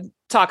getting to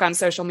talk on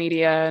social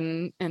media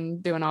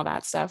and doing all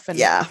that stuff. And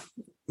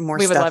more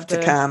stuff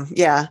to come.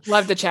 Yeah.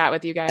 Love to chat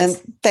with you guys.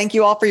 And thank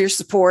you all for your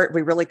support.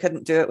 We really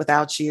couldn't do it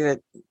without you.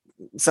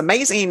 It's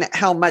amazing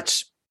how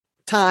much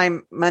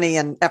time, money,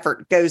 and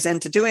effort goes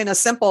into doing a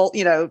simple,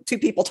 two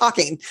people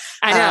talking.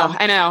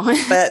 I know.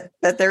 but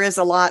there is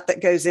a lot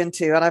that goes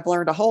into, and I've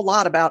learned a whole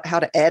lot about how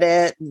to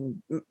edit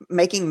and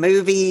making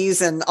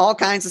movies and all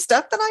kinds of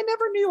stuff that I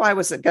never knew I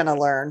was going to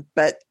learn.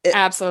 But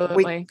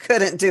absolutely, we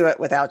couldn't do it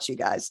without you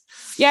guys.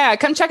 Yeah,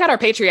 come check out our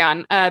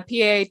Patreon,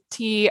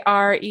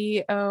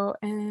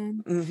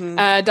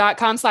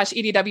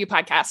 patreon.com/EDW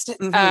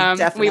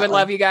podcast. We would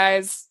love you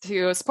guys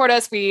to support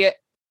us. We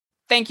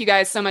thank you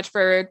guys so much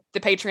for the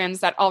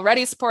patrons that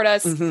already support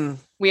us.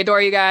 We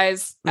adore you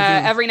guys.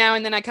 Every now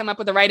and then I come up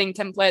with a writing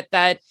template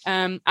that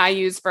I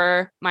use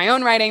for my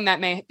own writing that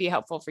may be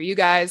helpful for you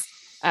guys.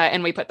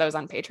 And we put those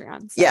on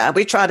Patreon. So. Yeah,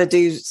 we try to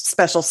do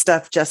special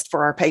stuff just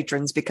for our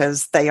patrons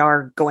because they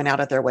are going out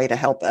of their way to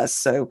help us.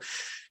 So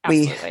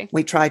we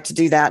try to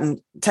do that.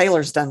 And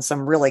Taylor's done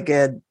some really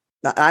good.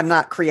 I'm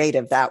not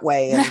creative that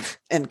way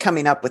and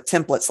coming up with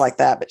templates like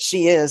that, but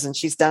she is, and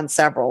she's done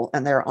several,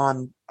 and they're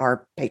on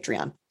our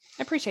Patreon.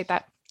 I appreciate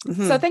that.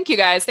 So thank you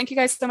guys. Thank you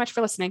guys so much for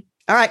listening.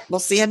 All right.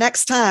 We'll see you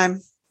next time.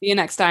 See you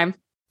next time.